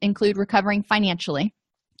can include recovering financially.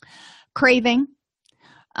 Craving,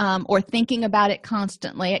 or thinking about it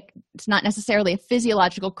constantly. It's not necessarily a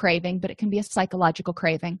physiological craving, but it can be a psychological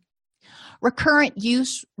craving. Recurrent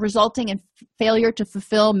use resulting in failure to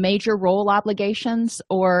fulfill major role obligations,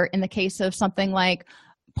 or in the case of something like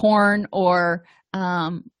porn or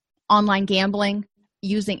online gambling,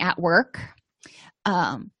 using at work.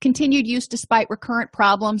 Continued use despite recurrent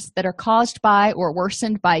problems that are caused by or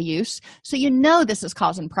worsened by use. So this is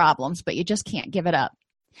causing problems, but you just can't give it up.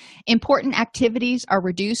 Important activities are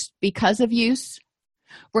reduced because of use.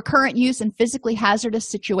 Recurrent use in physically hazardous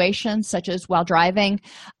situations, such as while driving,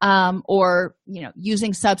 or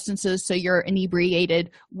using substances so you're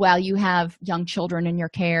inebriated while you have young children in your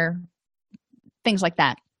care. things like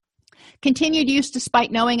that. Continued use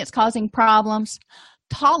despite knowing it's causing problems.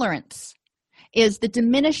 Tolerance is the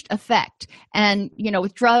diminished effect. And,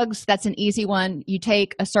 with drugs, that's an easy one. You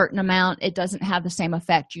take a certain amount, it doesn't have the same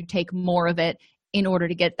effect. You take more of it in order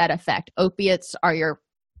to get that effect. Opiates are your,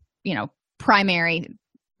 primary,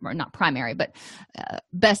 or not primary, but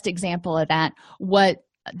best example of that. What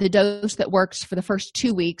the dose that works for the first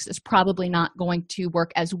 2 weeks is probably not going to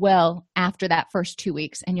work as well after that first 2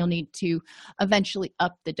 weeks, and you'll need to eventually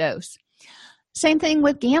up the dose. Same thing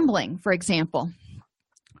with gambling, for example.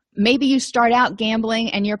 Maybe you start out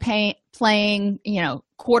gambling and you're playing,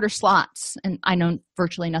 quarter slots, and I know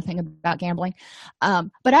virtually nothing about gambling.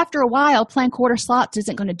 But after a while, playing quarter slots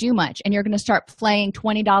isn't going to do much, and you're going to start playing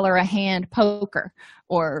 $20 a hand poker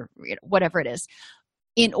or whatever it is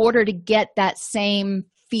in order to get that same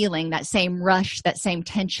feeling, that same rush, that same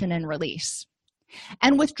tension and release.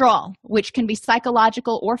 And withdrawal, which can be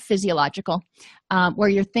psychological or physiological, where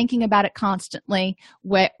you're thinking about it constantly,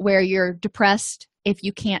 where you're depressed if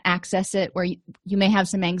you can't access it, where you may have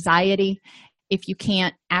some anxiety if you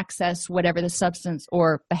can't access whatever the substance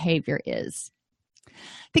or behavior is.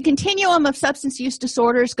 The continuum of substance use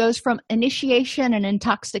disorders goes from initiation and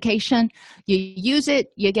intoxication. You use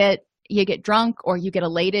it, you get drunk, or you get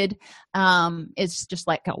elated. It's just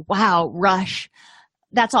like a wow rush.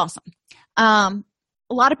 That's awesome. A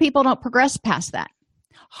lot of people don't progress past that.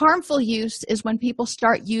 Harmful use is when people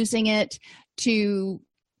start using it to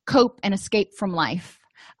cope and escape from life,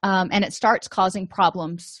 and it starts causing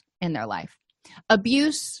problems in their life.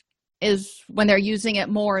 Abuse is when they're using it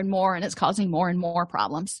more and more, and it's causing more and more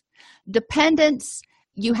problems. Dependence,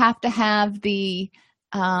 you have to have the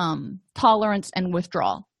tolerance and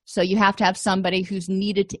withdrawal. So you have to have somebody who's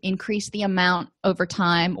needed to increase the amount over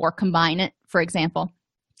time or combine it, for example.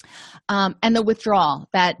 And the withdrawal,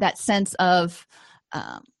 that sense of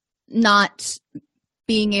not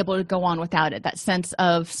being able to go on without it, that sense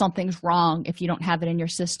of something's wrong if you don't have it in your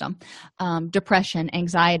system, depression,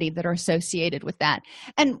 anxiety that are associated with that.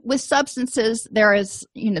 And with substances, there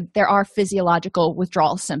are physiological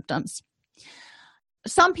withdrawal symptoms.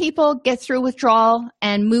 Some people get through withdrawal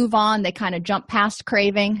and move on. They kind of jump past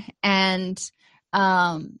craving, and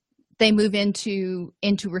they move into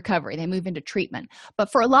recovery. They move into treatment.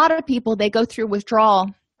 But for a lot of people, they go through withdrawal,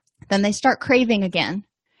 then they start craving again,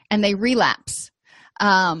 and they relapse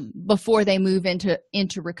before they move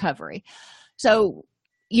into recovery. So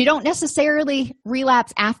you don't necessarily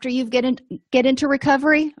relapse after you get into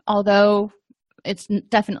recovery, although it's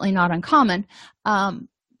definitely not uncommon.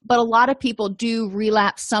 But a lot of people do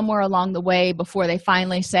relapse somewhere along the way before they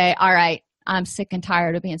finally say, all right, I'm sick and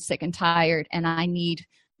tired of being sick and tired, and I need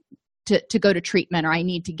to go to treatment, or I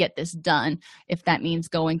need to get this done, if that means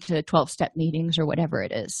going to 12-step meetings or whatever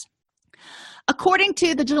it is. According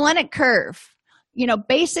to the Gellenic curve,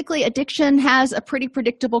 basically addiction has a pretty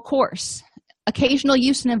predictable course. Occasional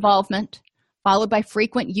use and involvement, followed by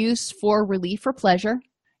frequent use for relief or pleasure,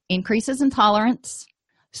 increases in tolerance,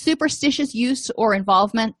 superstitious use or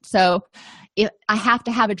involvement. So if I have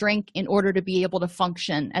to have a drink in order to be able to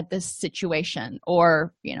function at this situation,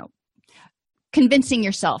 or, convincing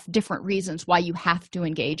yourself different reasons why you have to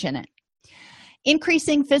engage in it.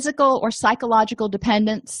 Increasing physical or psychological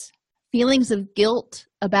dependence, feelings of guilt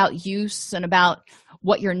about use and about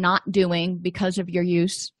what you're not doing because of your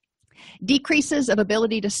use. Decreases of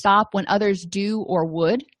ability to stop when others do or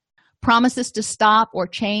would. Promises to stop or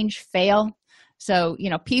change fail. So,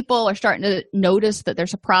 people are starting to notice that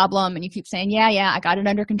there's a problem, and you keep saying, yeah, I got it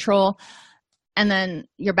under control. And then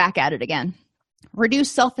you're back at it again.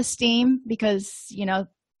 Reduce self-esteem because,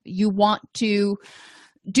 you want to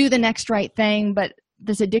do the next right thing, but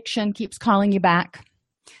this addiction keeps calling you back.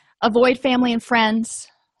 Avoid family and friends.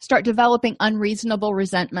 Start developing unreasonable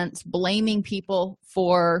resentments, blaming people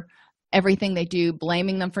for everything they do,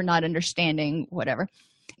 blaming them for not understanding, whatever.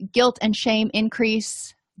 Guilt and shame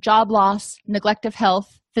increase. Job loss, neglect of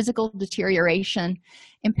health, physical deterioration,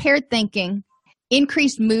 impaired thinking,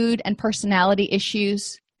 increased mood and personality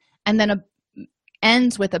issues, and then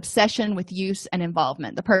ends with obsession with use and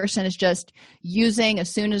involvement. The person is just using as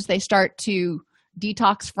soon as they start to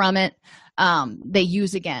detox from it, they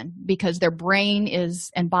use again because their brain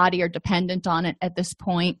and body are dependent on it at this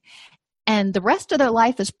point. And the rest of their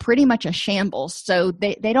life is pretty much a shambles. So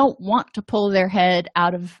they don't want to pull their head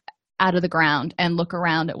out of the ground and look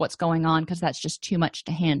around at what's going on because that's just too much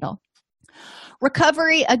to handle.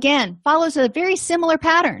 Recovery, again, follows a very similar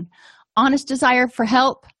pattern. Honest desire for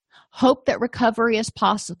help, hope that recovery is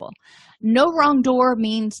possible. No wrong door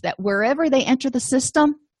means that wherever they enter the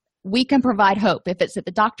system, we can provide hope. If it's at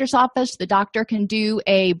the doctor's office, the doctor can do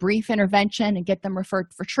a brief intervention and get them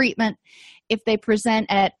referred for treatment. If they present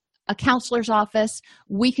at a counselor's office,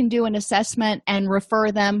 we can do an assessment and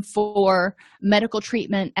refer them for medical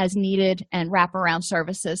treatment as needed and wraparound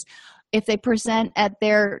services. If they present at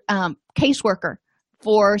their caseworker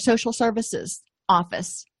for social services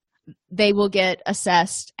office, they will get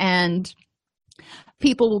assessed, and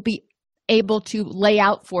people will be able to lay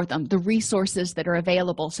out for them the resources that are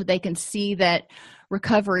available so they can see that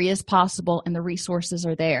recovery is possible and the resources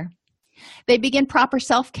are there. They begin proper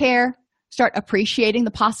self-care, start appreciating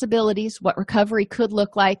the possibilities, what recovery could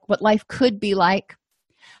look like, what life could be like,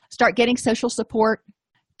 start getting social support,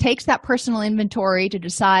 takes that personal inventory to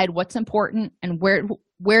decide what's important and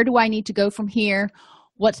where do I need to go from here,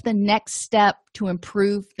 what's the next step to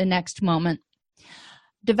improve the next moment,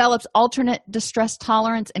 develops alternate distress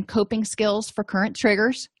tolerance and coping skills for current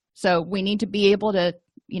triggers. So we need to be able to,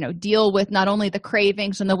 deal with not only the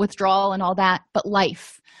cravings and the withdrawal and all that, but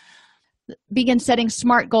life. Begin setting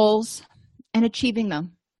SMART goals and achieving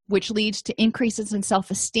them, which leads to increases in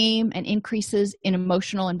self-esteem and increases in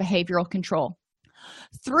emotional and behavioral control.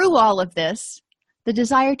 Through all of this, the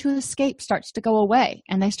desire to escape starts to go away,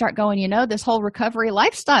 and they start going, this whole recovery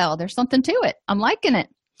lifestyle, there's something to it. I'm liking it.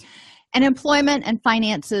 And employment and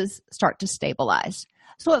finances start to stabilize.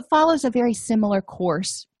 So it follows a very similar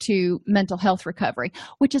course to mental health recovery,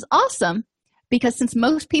 which is awesome because since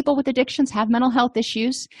most people with addictions have mental health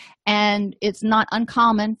issues, and it's not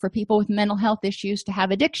uncommon for people with mental health issues to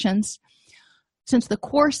have addictions, since the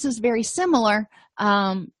course is very similar,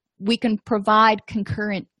 we can provide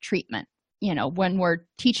concurrent treatment. When we're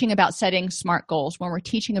teaching about setting SMART goals, when we're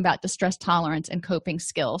teaching about distress tolerance and coping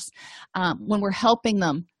skills, when we're helping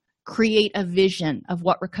them create a vision of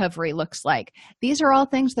what recovery looks like. These are all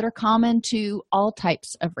things that are common to all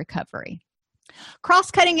types of recovery.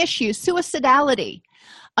 Cross-cutting issues, suicidality.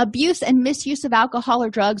 Abuse and misuse of alcohol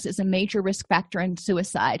or drugs is a major risk factor in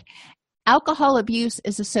suicide. Alcohol abuse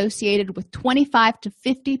is associated with 25 to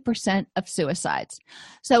 50% of suicides.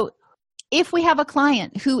 So if we have a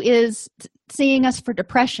client who is seeing us for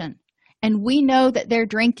depression and we know that they're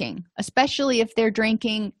drinking, especially if they're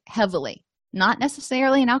drinking heavily, not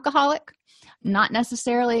necessarily an alcoholic, not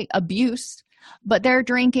necessarily abuse, but they're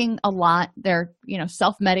drinking a lot. They're,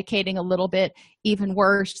 self-medicating a little bit. Even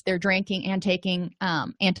worse, they're drinking and taking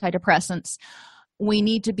antidepressants. We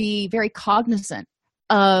need to be very cognizant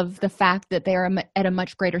of the fact that they are at a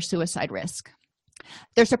much greater suicide risk.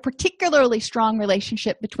 There's a particularly strong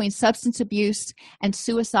relationship between substance abuse and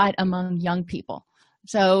suicide among young people.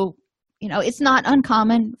 So, it's not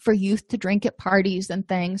uncommon for youth to drink at parties and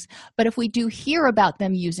things, but if we do hear about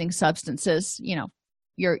them using substances,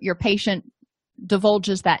 your patient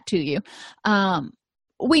divulges that to you,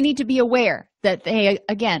 we need to be aware that they,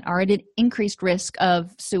 again, are at an increased risk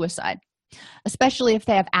of suicide, especially if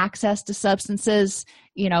they have access to substances,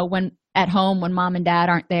 when at home, when mom and dad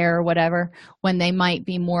aren't there or whatever, when they might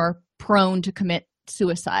be more prone to commit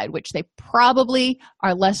suicide, which they probably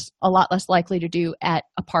are a lot less likely to do at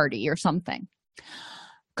a party or something.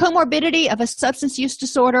 Comorbidity of a substance use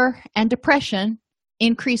disorder and depression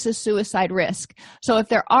increases suicide risk. So if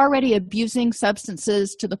they're already abusing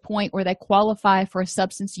substances to the point where they qualify for a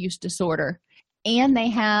substance use disorder and they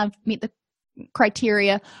meet the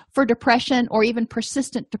criteria for depression or even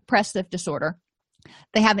persistent depressive disorder,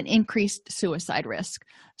 they have an increased suicide risk.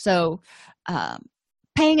 So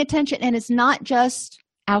paying attention, and it's not just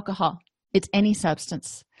alcohol, it's any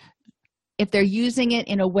substance. If they're using it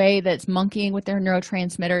in a way that's monkeying with their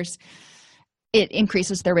neurotransmitters, it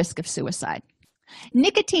increases their risk of suicide.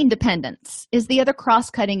 Nicotine dependence is the other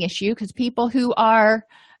cross-cutting issue because people who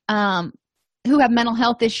have mental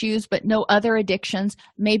health issues but no other addictions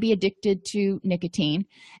may be addicted to nicotine,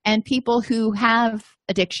 and people who have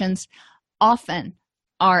addictions often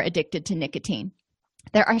are addicted to nicotine.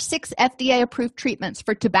 There are 6 FDA-approved treatments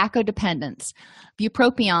for tobacco dependence,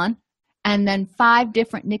 bupropion, and then 5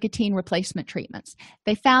 different nicotine replacement treatments.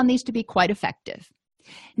 They found these to be quite effective.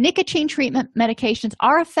 Nicotine treatment medications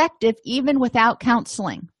are effective even without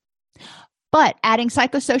counseling, but adding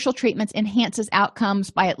psychosocial treatments enhances outcomes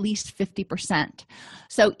by at least 50%.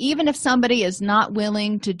 So even if somebody is not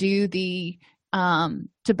willing to do the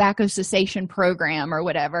tobacco cessation program or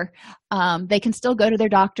whatever, they can still go to their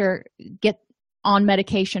doctor, get on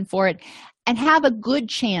medication for it, and have a good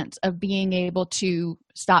chance of being able to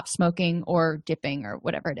stop smoking or dipping or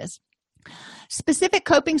whatever it is. Specific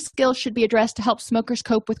coping skills should be addressed to help smokers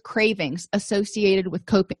cope with cravings associated with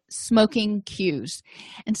smoking cues.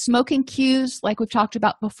 And smoking cues, like we've talked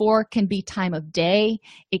about before, can be time of day,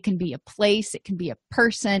 it can be a place, it can be a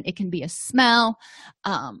person, it can be a smell.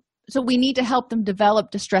 So we need to help them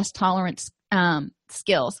develop distress tolerance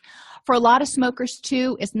skills. For a lot of smokers,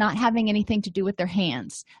 too, it's not having anything to do with their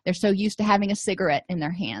hands. They're so used to having a cigarette in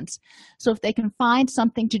their hands. So if they can find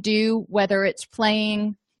something to do, whether it's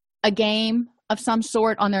playing a game of some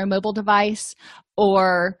sort on their mobile device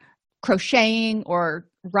or crocheting or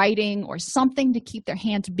writing or something to keep their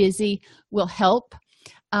hands busy, will help.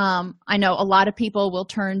 I know a lot of people will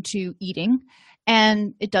turn to eating,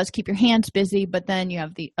 and it does keep your hands busy, but then you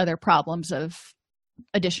have the other problems of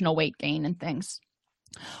additional weight gain and things.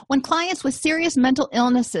 When clients with serious mental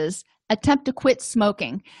illnesses attempt to quit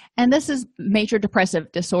smoking, and this is major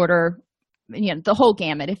depressive disorder, the whole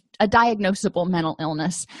gamut, if a diagnosable mental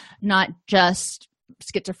illness, not just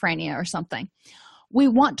schizophrenia or something, we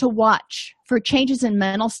want to watch for changes in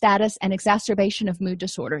mental status and exacerbation of mood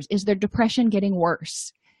disorders. Is their depression getting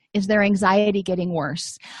worse? Is their anxiety getting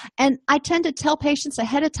worse? And I tend to tell patients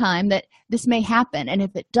ahead of time that this may happen, and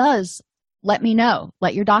if it does, let me know,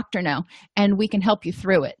 let your doctor know, and we can help you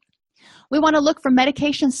through it. We want to look for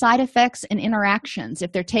medication side effects and interactions.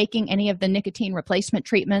 If they're taking any of the nicotine replacement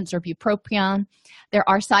treatments or bupropion, there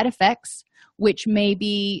are side effects which may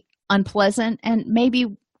be unpleasant and maybe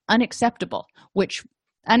unacceptable, which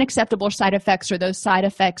unacceptable side effects are those side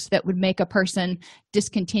effects that would make a person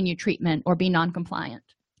discontinue treatment or be non-compliant.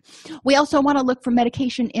 We also want to look for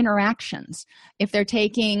medication interactions. If they're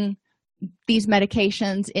taking these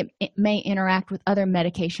medications, it may interact with other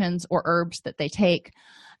medications or herbs that they take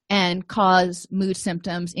and cause mood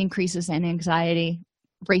symptoms, increases in anxiety,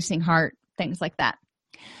 racing heart, things like that.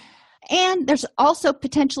 And there's also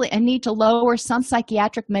potentially a need to lower some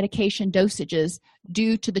psychiatric medication dosages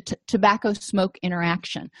due to the tobacco smoke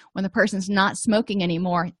interaction. When the person's not smoking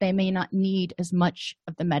anymore, they may not need as much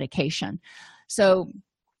of the medication. So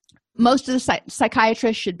most of the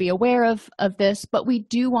psychiatrists should be aware of this, but we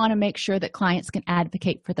do want to make sure that clients can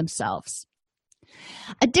advocate for themselves.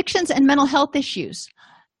 Addictions and mental health issues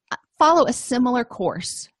follow a similar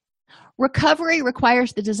course. Recovery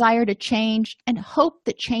requires the desire to change and hope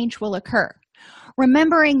that change will occur.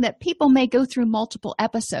 Remembering that people may go through multiple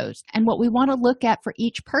episodes, and what we want to look at for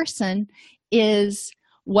each person is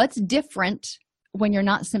what's different when you're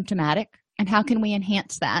not symptomatic and how can we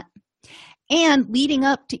enhance that. And leading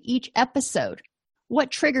up to each episode,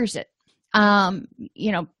 what triggers it? And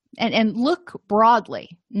look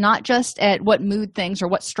broadly, not just at what mood things or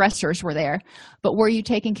what stressors were there, but were you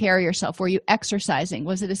taking care of yourself? Were you exercising?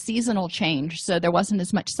 Was it a seasonal change so there wasn't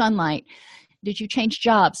as much sunlight? Did you change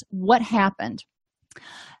jobs? What happened?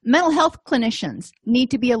 Mental health clinicians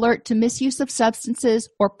need to be alert to misuse of substances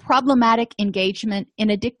or problematic engagement in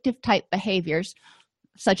addictive type behaviors,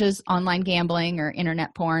 such as online gambling or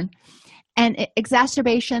internet porn, and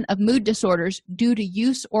exacerbation of mood disorders due to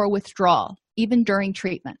use or withdrawal, even during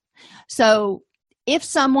treatment. So if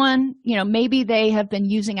someone, maybe they have been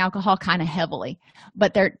using alcohol kind of heavily,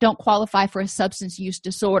 but they don't qualify for a substance use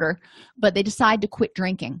disorder, but they decide to quit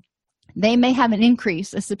drinking, they may have a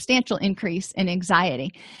substantial increase in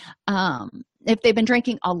anxiety. If they've been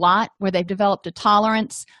drinking a lot where they've developed a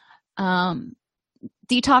tolerance,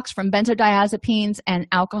 detox from benzodiazepines and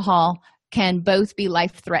alcohol can both be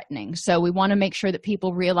life-threatening. So we want to make sure that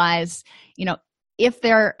people realize, if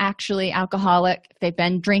they're actually alcoholic, if they've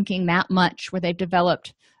been drinking that much where they've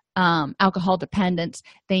developed alcohol dependence,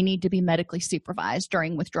 they need to be medically supervised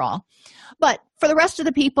during withdrawal. But for the rest of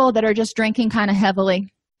the people that are just drinking kind of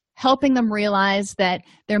heavily, helping them realize that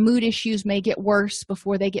their mood issues may get worse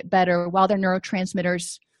before they get better while their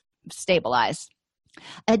neurotransmitters stabilize.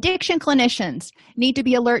 Addiction clinicians need to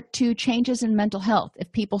be alert to changes in mental health. If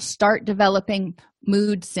people start developing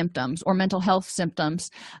mood symptoms or mental health symptoms,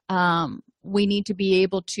 we need to be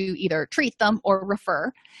able to either treat them or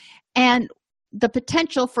refer. And the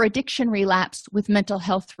potential for addiction relapse with mental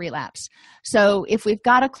health relapse. So if we've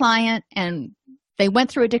got a client and they went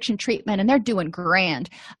through addiction treatment and they're doing grand,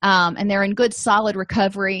 and they're in good solid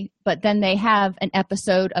recovery, but then they have an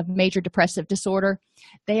episode of major depressive disorder,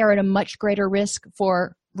 they are at a much greater risk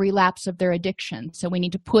for relapse of their addiction. So we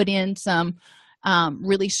need to put in some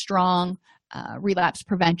really strong relapse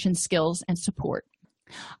prevention skills and support.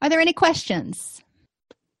 Are there any questions?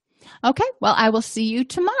 Okay, well, I will see you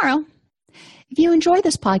tomorrow. If you enjoy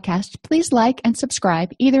this podcast, please like and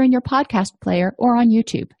subscribe either in your podcast player or on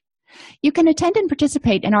YouTube. You can attend and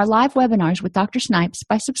participate in our live webinars with Dr. Snipes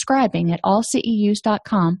by subscribing at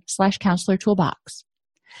allceus.com/counselor toolbox.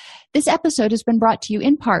 This episode has been brought to you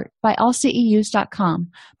in part by allceus.com,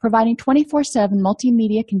 providing 24/7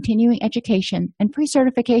 multimedia continuing education and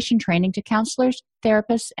pre-certification training to counselors,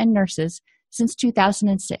 therapists, and nurses since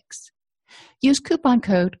 2006. Use coupon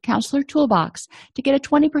code Counselor Toolbox to get a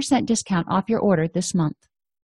 20% discount off your order this month.